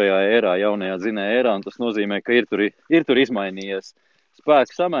viņam šajā ērā, jaunajā dzinēja ērā, un tas nozīmē, ka ir tur izmainījies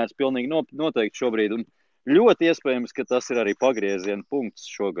spēku samērs pilnīgi noteikti šobrīd, un ļoti iespējams, ka tas ir arī pagrieziena punkts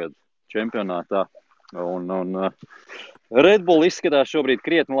šogad čempionātā. Un Red Bull izskatās šobrīd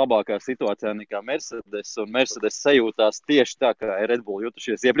krietni labākā situācijā nekā Mercedes, un Mercedes sajūtās tieši tā, kā Red Bull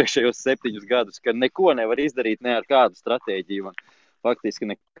jutušies iepriekšējos 7 gadus, ka neko nevar izdarīt ne ar kādu stratēģiju, un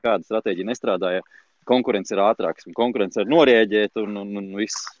faktiski nekāda stratēģija nestrādāja. Konkurence ir ātrāks, un konkurence var norēģēt, un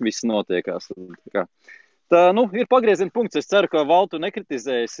viss notiekās. Tā, ir pagrieziena punkts. Es ceru, ka Valtu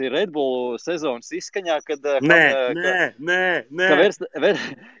nekritizēsi Red Bull sezonas izskaņā, ka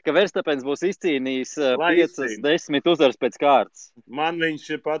Verstapens būs izcīnījis 5-10 uzvaras pēc kārtas. Man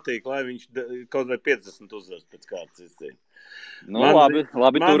viņš patīk, lai viņš kaut vai 50 uzvaras pēc kārtas izcīnīja. Labi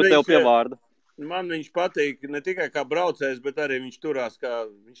tur tev pie vārda. Man viņš patīk ne tikai kā braucējs, bet arī viņš turās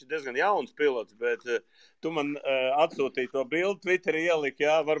viņš ir diezgan jauns pilots, bet tu man atsūtīji to bildi, Twitterī ieliki,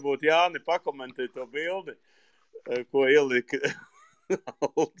 jā, varbūt Jāni pakomentēja to bildi, ko ielika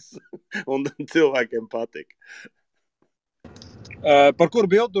Alds, un cilvēkiem patīk. Par kuru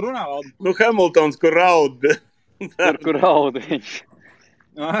bildi tu runā, Aldi? Hamiltons, kur raud. Kur raud viņš.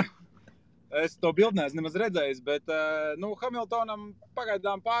 Es to bildi neesmu nemaz redzējis, bet Hamiltonam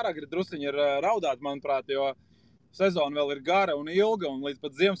pagaidām pāragri drusciņi ir raudāt, manuprāt, jo sezona vēl ir gara un ilga, un līdz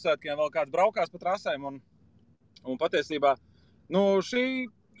pat Ziemassvētkiem vēl kāds braukās pa trasēm, un patiesībā,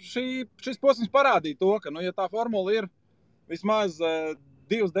 šis posms parādīja to, ka, ja tā formula ir vismaz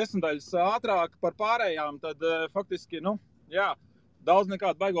 2 desmitaļas ātrāk par pārējām, tad faktiski, daudz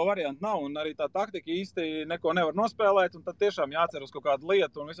nekādu baigo variantu nav, un arī tā taktika īsti neko nevar nospēlēt, un tad tiešām jācer uz kaut kādu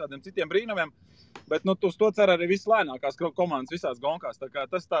lietu un visādiem citiem brīnumiem, bet uz to cer arī vislēnākās komandas visās gonkās. Tā kā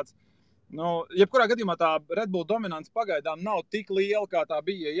tas tāds, jebkurā gadījumā tā Red Bull dominants pagaidām nav tik liela, kā tā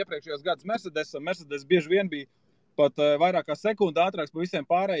bija iepriekšējos gadus Mercedesam. Mercedes bieži vien bija pat vairāk kā sekundi ātrāks pa visiem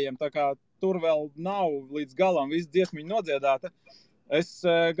pārējiem, tā kā tur vēl nav līdz galam viss dziesmiņi nodziedāta. Es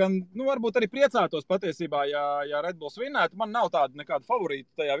gan, varbūt arī priecātos patiesībā, ja Red Bulls vinnētu. Man nav tāda nekāda favorīta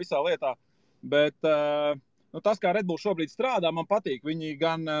tajā visā lietā, bet tas, kā Red Bull šobrīd strādā, man patīk. Viņi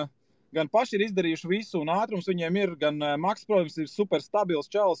gan paši ir izdarījuši visu, un ātrums viņiem ir, gan Maks, protams, ir super stabils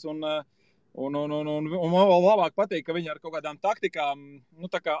čalis, un man vēl labāk patīk, ka viņi ar kaut kādām taktikām,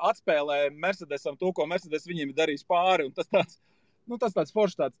 tā kā atspēlē Mercedesam to, ko Mercedes viņiem ir darījis pāri, un tas tāds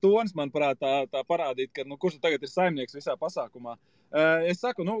foršs tāds tonis, manuprāt, tā parādīt, ka, kurš tagad ir saimnieks visā pasākumā. Es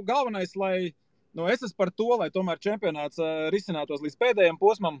saku, galvenais, lai, es esmu par to, lai tomēr čempionāts risinātos līdz pēdējiem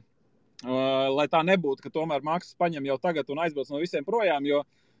posmam, lai tā nebūtu, ka tomēr Maks paņem jau tagad un aizbrauc no visiem projām, jo,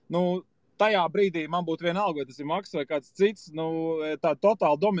 tajā brīdī man būtu vienalga, vai tas ir Maks vai kāds cits, tā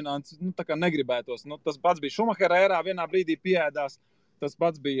totāla dominants, tā kā negribētos. Tas pats bija Šumahera ērā, vienā brīdī pieēdās. Tas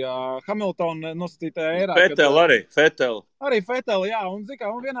pats bija Hamiltona nosacītajā erā. Fetel arī, Fetel. Arī Fetel, jā, un, zin kā,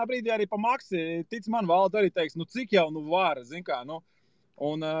 un vienā brīdī arī pa Maksi, tic man, Valda arī teiks, nu cik jau nu var, zin kā, nu.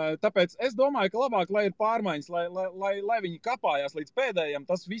 Un tāpēc es domāju, ka labāk, lai ir pārmaiņas, lai viņi kapājās līdz pēdējiem,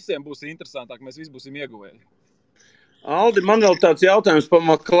 tas visiem būs interesantāk, mēs visi būsim ieguvēji. Aldi, man vēl tāds jautājums par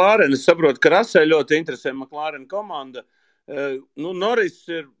McLaren. Es saprotu, ka Rasē ļoti interesē McLaren komanda. Norris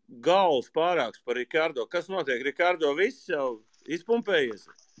ir galvas pārāks par Ricardo. Kas notiek? Ricardo viss jau izpumpējies?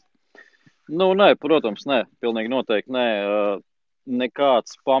 Nē, protams, nē. Pilnīgi noteikti nē.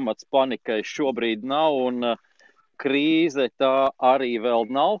 Nekāds pamats panikai šobrīd nav, un krīze tā arī vēl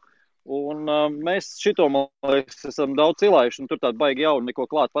nav. Un mēs šito, man liekas, esam daudz cilājuši, un tur tāda baigi jauni neko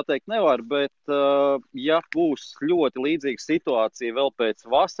klāt pateikt nevar, bet ja būs ļoti līdzīga situācija vēl pēc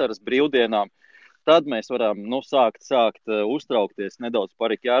vasaras brīvdienām, tad mēs varam sākt uztraukties nedaudz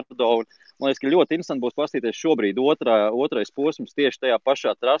par Ricardo. Un, man liekas, ka ļoti interesanti būs paskatīties šobrīd otrais posms tieši tajā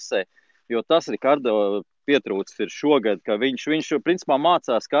pašā trasē, jo tas Ricardo pietrūcis ir šogad, ka viņš principā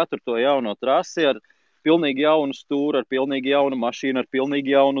mācās katru to jauno trasi ar pilnīgi jaunu stūru, ar pilnīgi jaunu mašīnu, ar pilnīgi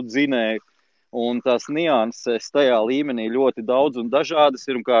jaunu dzinēju. Un tās nianses tajā līmenī ļoti daudz un dažādas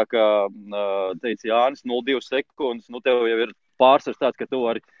ir. Un kā teica Jānis, 0,2 sekundes, tev jau ir pārsvars tāds, ka tu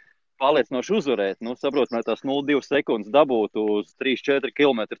vari pārliecinoši uzvarēt. Saprot, lai tās 0,2 sekundes dabūtu uz 3-4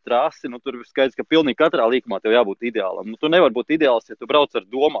 kilometru trasi, tur ir skaidrs, ka pilnīgi katrā līkumā tev jābūt ideālam. Tu nevar būt ideāls, ja tu brauc ar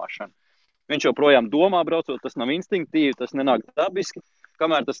domāšanu. Viņš joprojām domā braucot, tas nav instinktīvi, tas nenāk dabiski.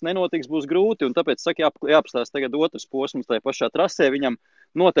 Kamēr tas nenotiks, būs grūti, un tāpēc, jāapstāsta tagad otrs posms tajā pašā trasē, viņam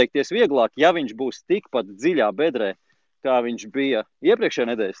noteikties vieglāk, ja viņš būs tikpat dziļā bedrē, kā viņš bija iepriekšējā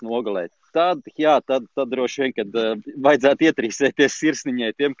nedēļas nogalē, tad droši vien, kad vajadzētu ietrīsēties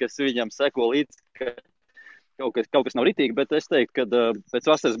sirsniņai tiem, kas viņam seko līdz, ka kaut kas nav ritīgi, bet es teiktu, ka pēc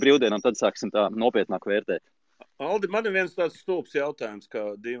vasaras brīvdienām tad sāksim tā nopietnāk vērtēt. Aldi, man ir viens tāds stulbs jautājums,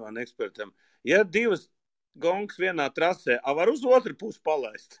 kā divām ekspertiem. Ja divas gongs vienā trasē, var uz otru pusi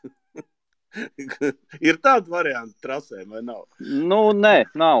palaist? Ir tāda varianta trasē, vai nav? Nē,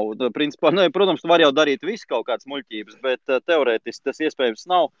 nav. Principā, protams, var jau darīt visu kaut kādas muļķības, bet teorētiski tas iespējams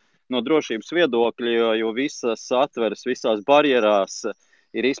nav no drošības viedokļa, jo visas atveres, visās barjerās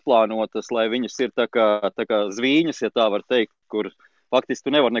ir izplānotas, lai viņas ir tā kā zvīņas, ja tā var teikt, kur faktiski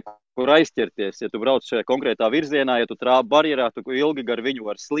tu nevar nekur aizķerties. Ja tu brauc šajā konkrētā virzienā, ja tu trāpi barjerā, tu ilgi gar viņu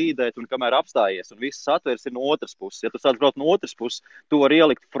var slīdēt un kamēr apstājies. Un visas atveres ir no otras puses. Ja tu sāc braukt no otras puses, tu vari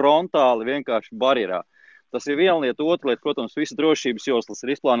ielikt frontāli vienkārši barjerā. Tas ir viena lieta. Otra lieta, protams, visas drošības joslas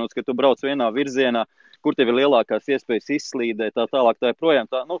ir izplānotas, ka tu brauc vienā virzienā, kur tev ir lielākās iespējas izslīdēt, tā tālāk, tā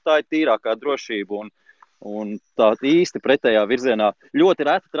projām. Tā ir tīrākā drošība. Un tā īsti pretējā virzienā. Ļoti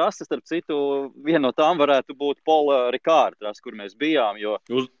reta trase, starp citu, viena no tām varētu būt Paula Ricard trase, kur mēs bijām.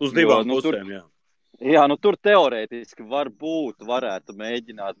 Uz divām pusēm, jā. Jā, tur teorētiski varētu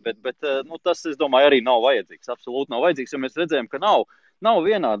mēģināt, bet tas, es domāju, arī nav vajadzīgs. Absolūti nav vajadzīgs, jo mēs redzējām, ka nav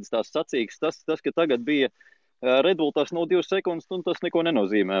vienādas tās sacīgas. Tas, ka tagad bija Red Bull tās 0,2 sekundes, tas neko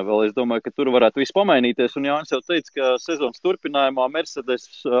nenozīmē. Vēl es domāju, ka tur varētu viss pamainīties, un Jānis jau teica, ka sezonas turpinājumā Mercedes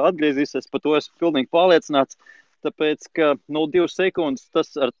atgriezīsies, par to esmu pilnīgi pārliecināts, tāpēc, ka 0,2 sekundes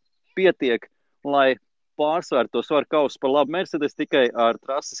tas pietiek, lai pārsvērt to svaru kausu par labu Mercedes tikai ar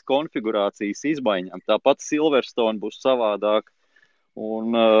trases konfigurācijas izmaiņām. Tāpat Silverstone būs savādāk,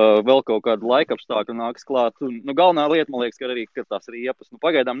 un vēl kaut kāda laikapstākļa nāks klāt. Galvenā lieta, man liekas, ka tās riepas,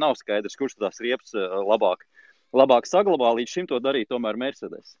 pagaidām nav skaidrs, kurš tās riepas labāk saglabā, līdz šim to darīja tomēr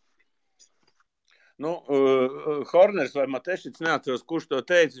Mercedes. Horners vai Matešits neatceros, kurš to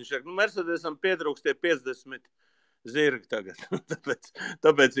teica. Viņš saka, Mercedesam pietrūkst tie 50 zirgi tagad,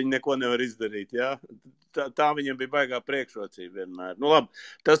 tāpēc viņi neko nevar izdarīt. Ja? Tā viņam bija baigā priekšrocība vienmēr. Labi,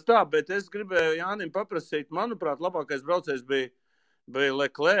 tas tā, bet es gribēju Jānim paprasīt, manuprāt, labākais braucējs bija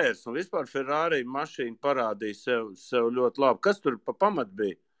Leclerc, un vispār Ferrari mašīna parādīja sev ļoti labi. Kas tur pa pamat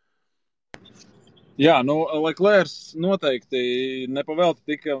bija? Jā, Leclerc noteikti nepavēlti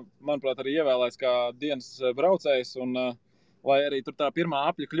tika, manuprāt, arī ievēlēts kā dienas braucējs, un lai arī tur tā pirmā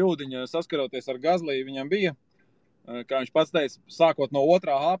apļa kļūdiņa saskaroties ar Gazlī viņam bija, kā viņš pats teica, sākot no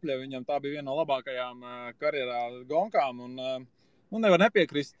otrā apļa, viņam tā bija viena no labākajām karjerā gonkām, un nevar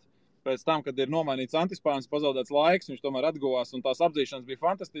nepiekrist pēc tam, kad ir nomainīts antispāns, pazaudēts laiks, viņš tomēr atguvās, un tās apdzīšanas bija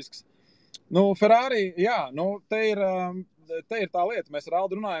fantastisks. Ferrari, jā, te ir tā lieta, mēs ar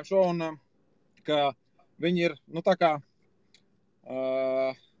Aldu runājam šo, un ka viņi ir, tā kā,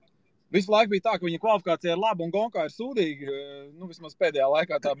 visu laiku bija tā, ka viņa kvalifikācija ir laba un gonkā ir sūdīgi, vismaz pēdējā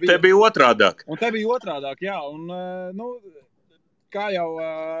laikā tā bija. Te bija otrādāk. Un te bija otrādāk, jā, un, kā jau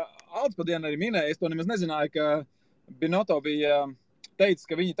Alds pa dienu arī minēja, es to nemaz nezināju, ka Binotto bija teica,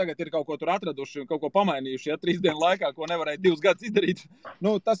 ka viņi tagad ir kaut ko tur atraduši un kaut ko pamainījuši, 3 dienu laikā, ko nevarēja 2 gadus izdarīt.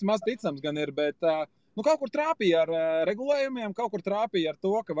 Tas maz ticams gan ir, bet kaut kur trāpīja ar regulējumiem, kaut kur trāpīja ar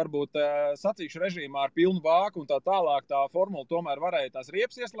to, ka varbūt sacīkšu režīmā ar pilnu vāku un tā tālāk tā formula tomēr varēja tās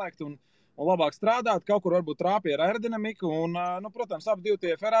riepas ieslēgt un labāk strādāt, kaut kur varbūt trāpīja ar aerodinamiku, un, protams, abi divi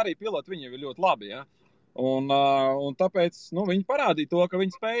tie Ferrari piloti, viņi ir ļoti labi, ja? Un tāpēc, viņi parādīja to, ka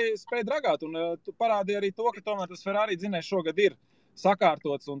viņi spēja dragāt, un parādīja arī to, ka tomēr tas Ferrari dzinējs šogad ir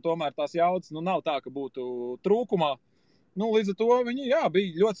sakārtots, un tomēr tās jaudas, nav tā, ka būtu trūkumā. Līdz ar to viņi,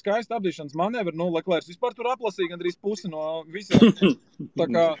 bija ļoti skaisti apdīšanas manevri, Leclerc vispār tur aplasīja gandrīz pusi no visiem,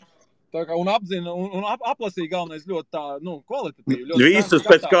 tā kā un apzina, un aplasīja galvenais ļoti tā, kvalitatīvi. Visus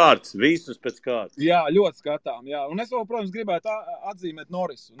pēc kārtas. Jā, ļoti skatām, jā. Un es vēl, protams, gribētu atzīmēt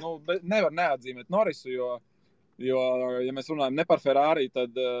Norrisu. Nevar neatzīmēt Norrisu, jo, ja mēs runājam ne par Ferrari,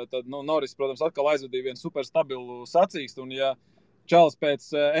 tad Norris, protams, atkal aizvadīja vienu super stabilu sacīkstu, un ja Čalis pēc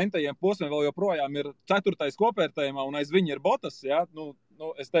entajiem posmiem vēl joprojām ir 4. kopvērtējumā, un aiz viņa ir Bottas, jā,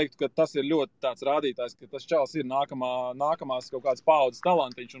 es teiktu, ka tas ir ļoti tāds rādītājs, ka tas Čalis ir nākamās kaut kāds paaudzes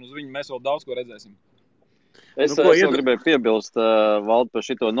talantiņš, un uz viņu mēs vēl daudz ko redzēsim. Es vēl gribēju piebilst, Valdi, par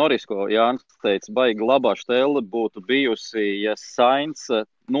šito Norris, ko Jānis teica, baigi labā štelle būtu bijusi, ja Sainz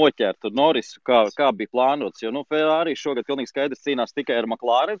noķertu Norrisu, kā bija plānots, jo Ferrari šogad pilnīgi skaidrs cīnās tikai ar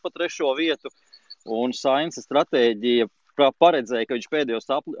McLaren pa 3. vietu, un Sainza stratēģija paredzēja, ka viņš pēdējos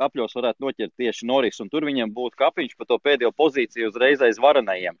apļos varētu noķert tieši Norris, un tur viņam būtu kapiņš pa to pēdējo pozīciju uzreiz aiz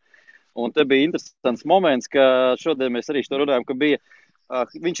varenajiem. Un te bija interesants moments, ka šodien mēs arī šo runājam, ka bija,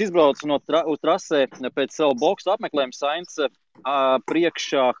 viņš izbrauca uz trasē pēc savu boksu apmeklējumu Sainz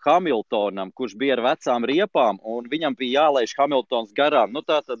priekšā Hamiltonam, kurš bija ar vecām riepām, un viņam bija jālaiž Hamiltons garām,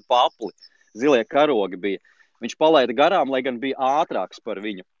 tātad pa apli, zilie karogi bija. Viņš palaida garām, lai gan bija ātrāks par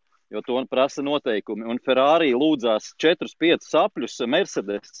viņu, jo to prasa noteikumi. Un Ferrari lūdzās 4-5 apļus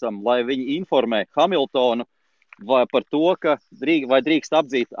Mercedesam, lai viņi informē Hamiltonu par to, ka vai drīkst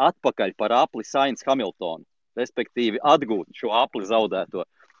apdzīt atpakaļ par apli Sainz Hamiltonu, respektīvi atgūt šo apli zaudēto.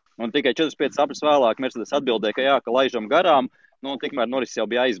 Un tikai 4-5 apļus vēlāk Mercedes atbildēja, ka ka laižam garām, tikmēr Norris jau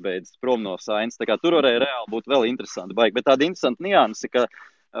bija aizbeidzis prom no Sainz. Tā kā tur varēja reāli būt vēl interesanti baigi. Bet tāda interesanta nianse, ka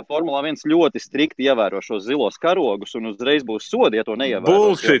Formulā 1 ļoti strikti ievēro šos zilos karogus un uzreiz būs sodi, ja to neievēro.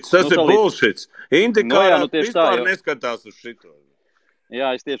 Bullshit, tas ir bullshit. Indikārā vispār neskatās uz šito.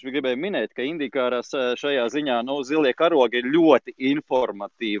 Jā, es tieši gribēju minēt, ka Indikārās šajā ziņā zilie karogi ir ļoti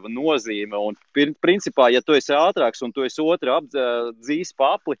informatīva nozīme. Un principā, ja tu esi ātrāks un tu esi otri apdzīs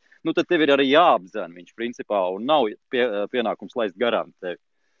pa apli, tad tev ir arī jāapdzen viņš principā un nav pienākums laist garām tevi.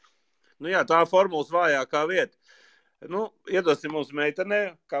 Jā, tā formulas vājākā vieta. Iedosim mums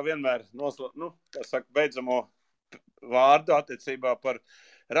meitenē, kā vienmēr, beidzamo vārdu attiecībā par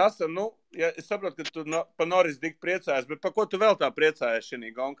Raselu. Es saprotu, ka tu pa Norris tik priecājies, bet par ko tu vēl tā priecājies šī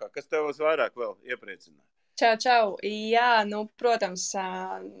gonkā? Kas tev vairāk vēl iepriecināja? Čau. Jā, protams,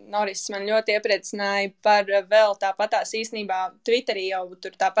 Norris man ļoti iepriecināja par vēl tāpatās īstenībā Twitterī jau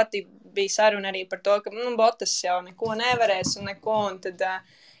tur tāpat bija saruna arī par to, ka Bottas jau neko nevarēs un neko, un tad,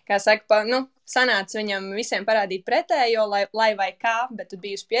 kā saka, sanāca viņam visiem parādīt pretējo, lai vai kā, bet tad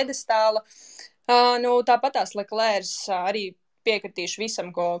bija uz piedestāla. Tāpatās Leclerc arī piekritīšu visam,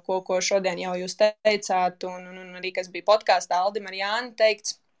 ko šodien jau jūs teicāt, un arī, kas bija podkāstā Aldim ar Jāni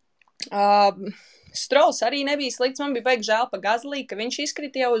teikts. Strolls arī nebija slikts, man bija baigi žēl pa Gazlī, ka viņš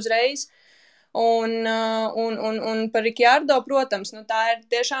izkrita jau uzreiz. Un par Ricciardo, protams, tā ir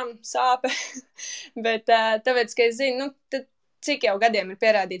tiešām sāpe, bet tāpēc, ka es zinu, cik jau gadiem ir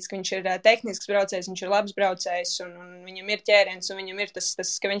pierādīts, ka viņš ir tehnisks braucējs, viņš ir labs braucējs, un viņam ir ķēriens, un viņam ir tas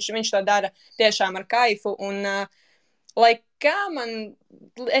ka viņš to dara tiešām ar kaifu, un lai kā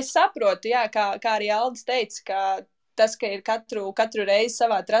es saprotu, jā, kā arī Aldis teica, ka tas, ka ir katru reizi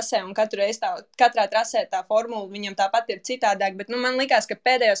savā trasē, un katrā trasē tā formula viņam tāpat ir citādāk, bet man likās, ka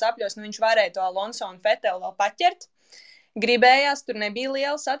pēdējos apļos viņš varēja to Alonso un Vettel vēl paķert, gribējās, tur nebija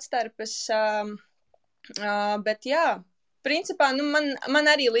lielas atstarpes, bet jā, principā,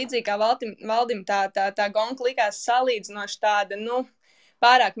 man arī līdzīgi kā Valdim tā gonka likās salīdzinoši tāda,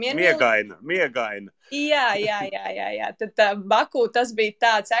 pārāk miermīla. Miegaina. Jā. Tad Baku tas bija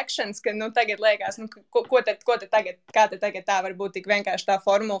tāds actions, ka tagad liekas, ko tad tagad, kā tad tagad tā var būt tik vienkārši tā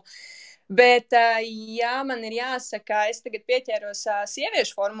formula. Bet, jā, man ir jāsaka, es tagad pieķēros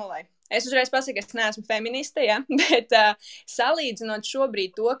sieviešu formulai. Es uzreiz pasaku, ka es neesmu feministe, ja? Bet salīdzinot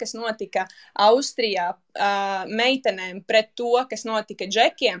šobrīd to, kas notika Austrijā meitenēm pret to, kas notika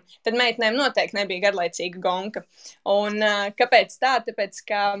džekiem, tad meitenēm noteikti nebija garlaicīga gonka. Un kāpēc tā? Tāpēc,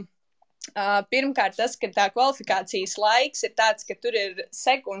 ka Pirmkārt, tas, ka tā kvalifikācijas laiks ir tāds, ka tur ir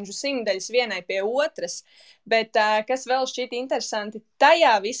sekundžu simtaļas vienai pie otras, bet kas vēl šķiet interesanti,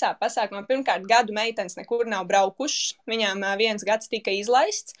 tajā visā pasākumā, pirmkārt, gadu meitenes nekur nav braukušas, viņām 1 gads tika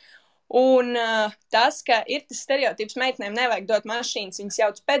izlaists, un tas, ka ir tas stereotips, meitenēm nevajag dot mašīnas, viņas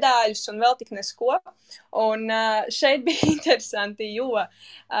jauc pedāļus un vēl tik nesko, un šeit bija interesanti, jo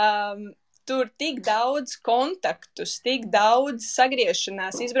tur tik daudz kontaktus, tik daudz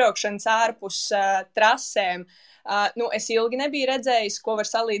sagriešanās, izbraukšanas ārpus trasēm. Es ilgi nebiju redzējis, ko var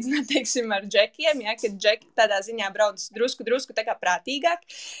salīdzināt, teiksim, ar džekiem, ja, kad džeki tādā ziņā brauc drusku tā kā prātīgāk,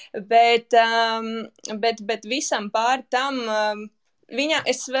 bet visam pār tam,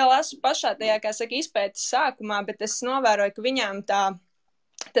 es vēl esmu pašā tajā, kā saka, izpētes sākumā, bet es novēroju, ka viņām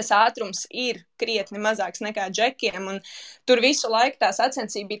tas ātrums ir krietni mazāks nekā džekiem, un tur visu laiku tā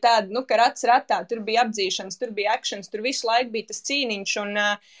sacensība bija tāda, ka rats ratā, tur bija apdzīšanas, tur bija akšanas, tur visu laiku bija tas cīniņš, un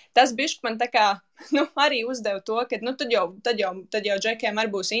tas bišķi man tā kā, arī uzdeva to, ka, tad jau džekiem arī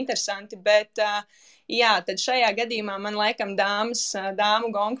būs interesanti, bet, jā, tad šajā gadījumā man laikam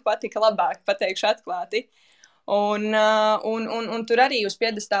dāmu gonga patika labāk, pateikšu atklāti. Un tur arī uz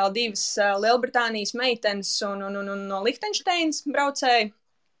piedestāla 2 Lielbritānijas meitenes un no Lihtenšteinas braucēja.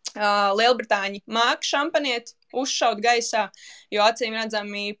 Lielbritāņi māk šampanieti uzšaut gaisā, jo acīm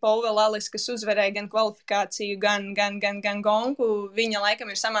redzami Paula Lalis, kas uzvarēja gan kvalifikāciju, gan gongu, viņa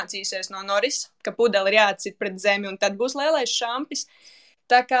laikam ir samācījusies no Norris, ka pudeli ir jāatsit pret zemi un tad būs lielais šampis.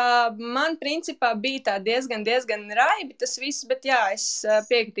 Tā kā man principā bija tā diezgan raibi tas viss, bet jā, es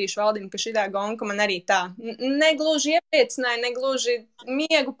piekritīšu Valdim, ka šitā gonka man arī tā negluži iepriecināja, negluži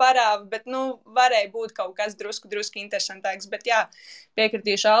miegu parāva, bet, varēja būt kaut kas drusku interesantāks, bet jā,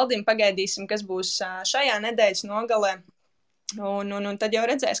 piekritīšu Valdim, pagaidīsim, kas būs šajā nedēļas nogalē, un tad jau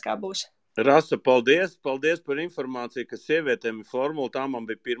redzēs, kā būs. Rasa, paldies par informāciju, ka sievietēm ir formula, tā man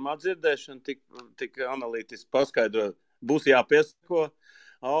bija pirmā dzirdēšana, tik analītiski paskaidrot, būs jāpiesako.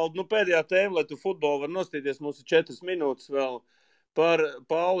 Aldi, pēdējā tēma, lai tu futbolu var nostīties, mums ir 4 minūtes vēl par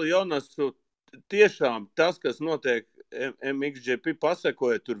Paulu Jonasu. Tiešām tas, kas notiek MXGP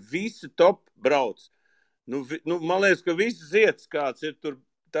pasakoja, tur visi top brauc. Man liekas, ka visas vietas, kāds ir tur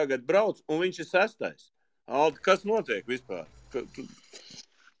tagad brauc, un viņš ir 6. Aldi, kas notiek vispār?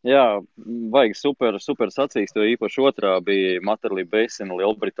 Jā, vajag super sacīkst, jo īpaši otrā bija Matterley Basin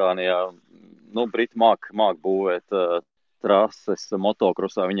Lielbritānijā. Briti māk būvēt trases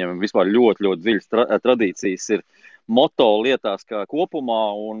motokrosā, viņiem vispār ļoti dziļas tradīcijas ir moto lietās kā kopumā,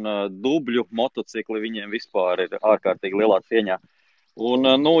 un dubļu motocikli viņiem vispār ir ārkārtīgi lielā cieņā. Un,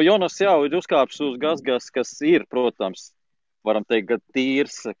 Jonas jau ir uzkāpis uz Gazgas, kas ir, protams, varam teikt, ka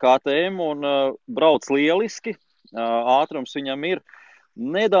tīrs KTM un brauc lieliski, ātrums viņam ir.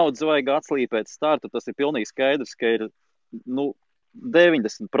 Nedaudz vajag atslīpēt startu, tas ir pilnīgi skaidrs, ka ir,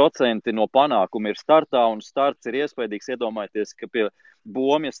 90% no panākuma ir startā, un starts ir iespaidīgs. Iedomājieties, ka pie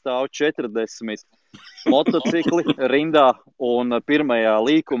Bomja stāv 40 motocikli rindā, un pirmajā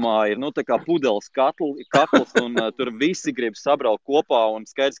līkumā ir, tā kā pudeles kakls, un tur visi grib sabraukt kopā, un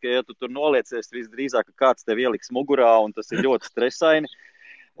skaidrs, ka, ja tu tur noliecies, visdrīzāk, ka kāds tev ieliks mugurā, un tas ir ļoti stresaini.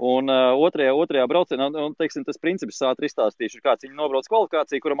 Un otrajā braucienā, teiksim, tas princips ātri izstāstīšu, ir kāds viņi nobrauc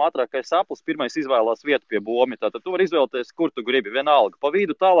kvalifikāciju, kuram ātrākais aplis pirmais izvēlās vietu pie Bomja. Tātad tu vari izvēlēties, kur tu gribi, vienalga. Pa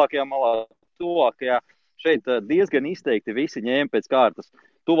vidu, tālākajā malā, tuvākajā. Šeit diezgan izteikti visi ņēma pēc kārtas.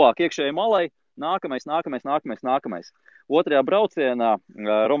 Tuvāk iekšējai malai, nākamais. Otrajā braucienā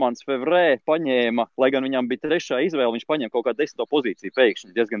Romans Fevrē paņēma, lai gan viņam bija 3. izvēle, viņš paņēma kaut kā 10. pozīciju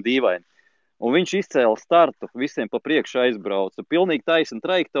pēkšņi, diezgan dīvaini. Un viņš izcēla startu, visiem pa priekšu aizbrauca. Pilnīgi taisna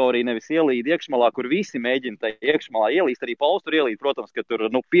trajektorija, nevis ielīd iekšmalā, kur visi mēģina tai iekšmalā ielīst. Arī Pauls tur ielīd, protams, ka tur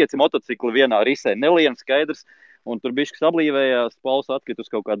 5 motocikli vienā risē nelien skaidrs. Un tur bišķi sablīvējās, Pauls atkrit uz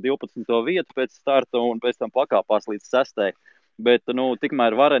kaut kā 12. vietu pēc starta un pēc tam pakāpās līdz 6. Bet,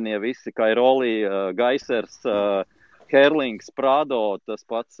 tikmēr varenie visi, Kairoli, Gaisers, Herlings, Prado, tas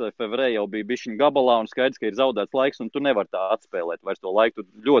pats Fevrē jau bija bišķiņ gabalā un skaidrs, ka ir zaudēts laiks un tu nevar tā atspēlēt vairs to laiku.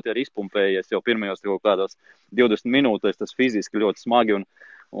 Tu ļoti arī izpumpējies jau pirmajos kaut kādos 20 minūtēs, tas fiziski ļoti smagi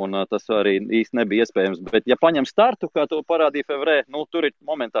un tas arī īsti nebija iespējams. Bet ja paņem startu, kā to parādīja Fevrē, tur ir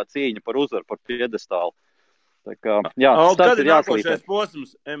momentā cīņa par uzvaru, par piedestālu. Tā kā, jā, kad ir nākošais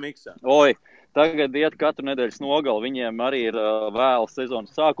posms MX? Tagad iet katru nedēļas nogali, viņiem arī ir vēls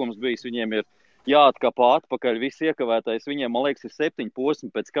sezonas sākums bijis, viņiem ir jāatkapā atpakaļ, viss iekavētais, viņiem, man liekas, ir 7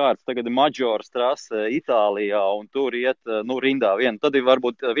 posmi pēc kārtas, tagad ir Maģoras trase Itālijā, un tur iet, rindā viena, tad ir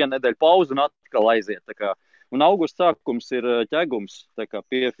varbūt viena nedēļa pauze un atkal aiziet, tā kā, un augusta sākums ir ķegums, tā kā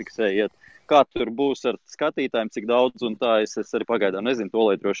piefiksējiet, kā tur būs ar skatītājiem, cik daudz, un tā es arī pagaidām nezinu, to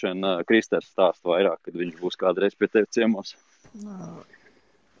lai droši vien Kristers stāst vairāk, kad viņš būs kādreiz pie tevi ciemos.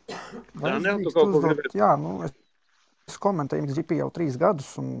 Vai es Daniel, tu drīkst kaut ko uzdot? gribētu? Jā, es komentēju MXGP jau 3 gadus,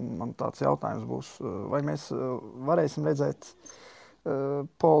 un man tāds jautājums būs, vai mēs varēsim redzēt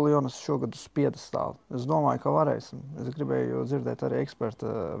Polu Jonasu šogad uz piedestālu. Es domāju, ka varēsim. Es gribēju dzirdēt arī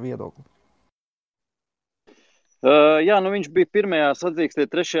eksperta viedokli. Jā, nu viņš bija pirmajā sadzīkstē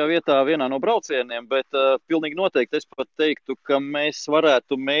 3. vietā vienā no braucieniem, bet pilnīgi noteikti es pat teiktu, ka mēs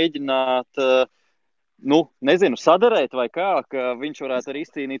varētu mēģināt, sadarēt vai kā, ka viņš varētu arī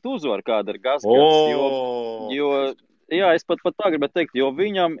izcīnīt uzvaru kāda ar Gazgas, jo jā, es pat tā gribētu teikt, jo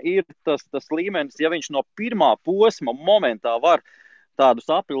viņam ir tas līmenis, ja viņš no pirmā posma momentā var tādus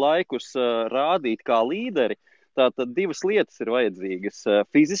apli laikus rādīt kā līderi, tātad 2 lietas ir vajadzīgas.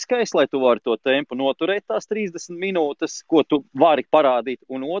 Fiziskais, lai tu vari to tempu noturēt tās 30 minūtes, ko tu vari parādīt,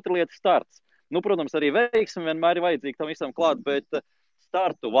 un otra lieta starts. Protams, arī veiksme vienmēr ir vajadzīga tam visam klāt, bet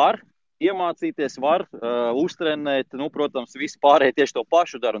startu var iemācīties, var uztrenēt, protams, visi pārējie tieši to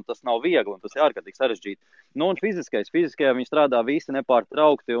pašu dara, un tas nav viegli, un tas ir ārkārtīgi sarežģīti. Un fiziskajā viņi strādā visi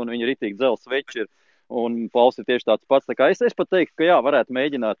nepārtraukti, un viņi ritīgi dzels sveči ir, un Pauls ir tieši tāds pats. Tā kā es pat teiktu, ka jā, varētu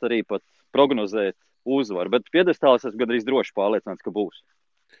mēģināt arī pat prognozēt uzvaru, bet piedestālis esmu gandrīz droši pārliecināts, ka būs.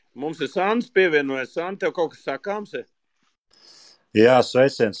 Mums ir Sandrs pievienojies. Sandrs, tev kaut kas sakāms? Jā,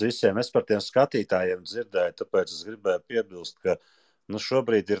 sveiciens visiem. Es par tiem skatītājiem dzirdēju, tāpēc es gribēju piebilst, ka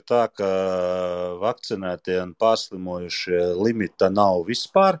šobrīd ir tā, ka vakcinētie un pārslimojušie limita nav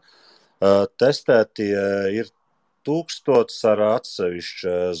vispār. Testētie ir 1000 ar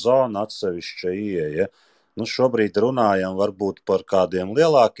atsevišķa zona, atsevišķa ieeja. Šobrīd runājam varbūt par kādiem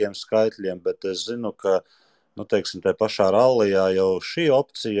lielākiem skaitļiem, bet es zinu, ka, te pašā rallijā jau šī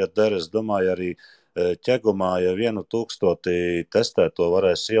opcija der, es domāju, arī ķegumā, ja 1000 testēto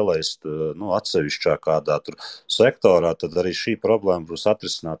varēs ielaist atsevišķā kādā tur sektorā, tad arī šī problēma būs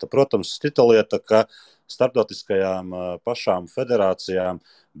atrisināta. Protams, cita lieta, ka starptautiskajām pašām federācijām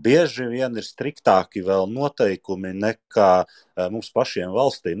bieži vien ir striktāki vēl noteikumi nekā mums pašiem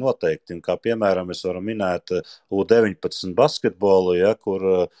valstī noteikti. Un kā piemēram, es varu minēt U19 basketbolu,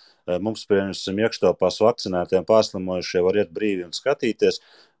 kur mums, piemēram, iekštelpās vakcinētiem pārslimojušie var iet brīvi un skatīties,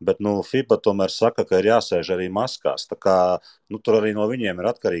 bet FIBA tomēr saka, ka ir jāsēž arī maskās. Tā kā tur arī no viņiem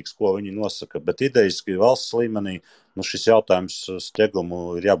ir atkarīgs, ko viņi nosaka. Bet idejiski valsts līmenī šis jautājums uz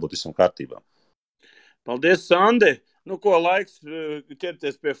ķegumu ir jābūt visam kārtībā. Paldies, Sandi! Ko laiks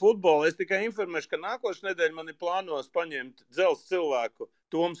ķerties pie futbola. Es tikai informēšu, ka nākošais nedēļa man ir plānos paņemt dzels cilvēku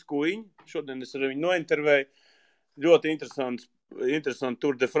Toms Kuiņu. Šodien es ar viņu nointervēju. Ļoti interesanti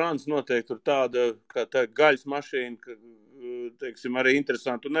Tour de France noteikti. Tur tāda, kā tā gaļas mašīna, teiksim, arī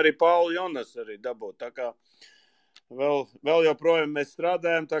interesanti. Un arī Paulu Jonas arī dabūt. Tā kā vēl joprojām mēs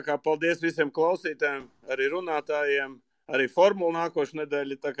strādājam. Tā kā paldies visiem klausītājiem, arī runātājiem. Arī formula nākošu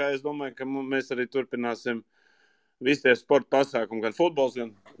nedēļu, tā kā es domāju, ka mēs arī turpināsim visi tie sporta pasākumi, gan futbols,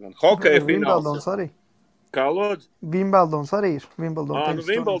 gan hokeja fināls. Wimbledons arī. Kā lūdzu? Wimbledons arī ir.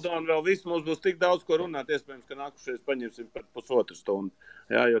 Wimbledon vēl viss mums būs tik daudz, ko runāt, iespējams, ka nākušies paņemsim par pusotru stundu.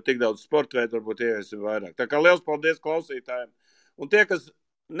 Jā, jo tik daudz sporta veidu varbūt ieiesim vairāk. Tā kā liels paldies klausītājiem. Un tie, kas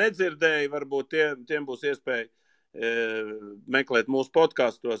nedzirdēja, varbūt tiem būs iespēja meklēt mūsu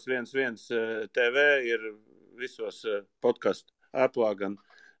podkastos 11 TV ir visos podcastu Apple'ā, gan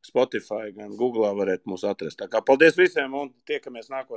Spotify, gan Google'ā varētu mūs atrast. Tā kā paldies visiem un tiekamies nākošais.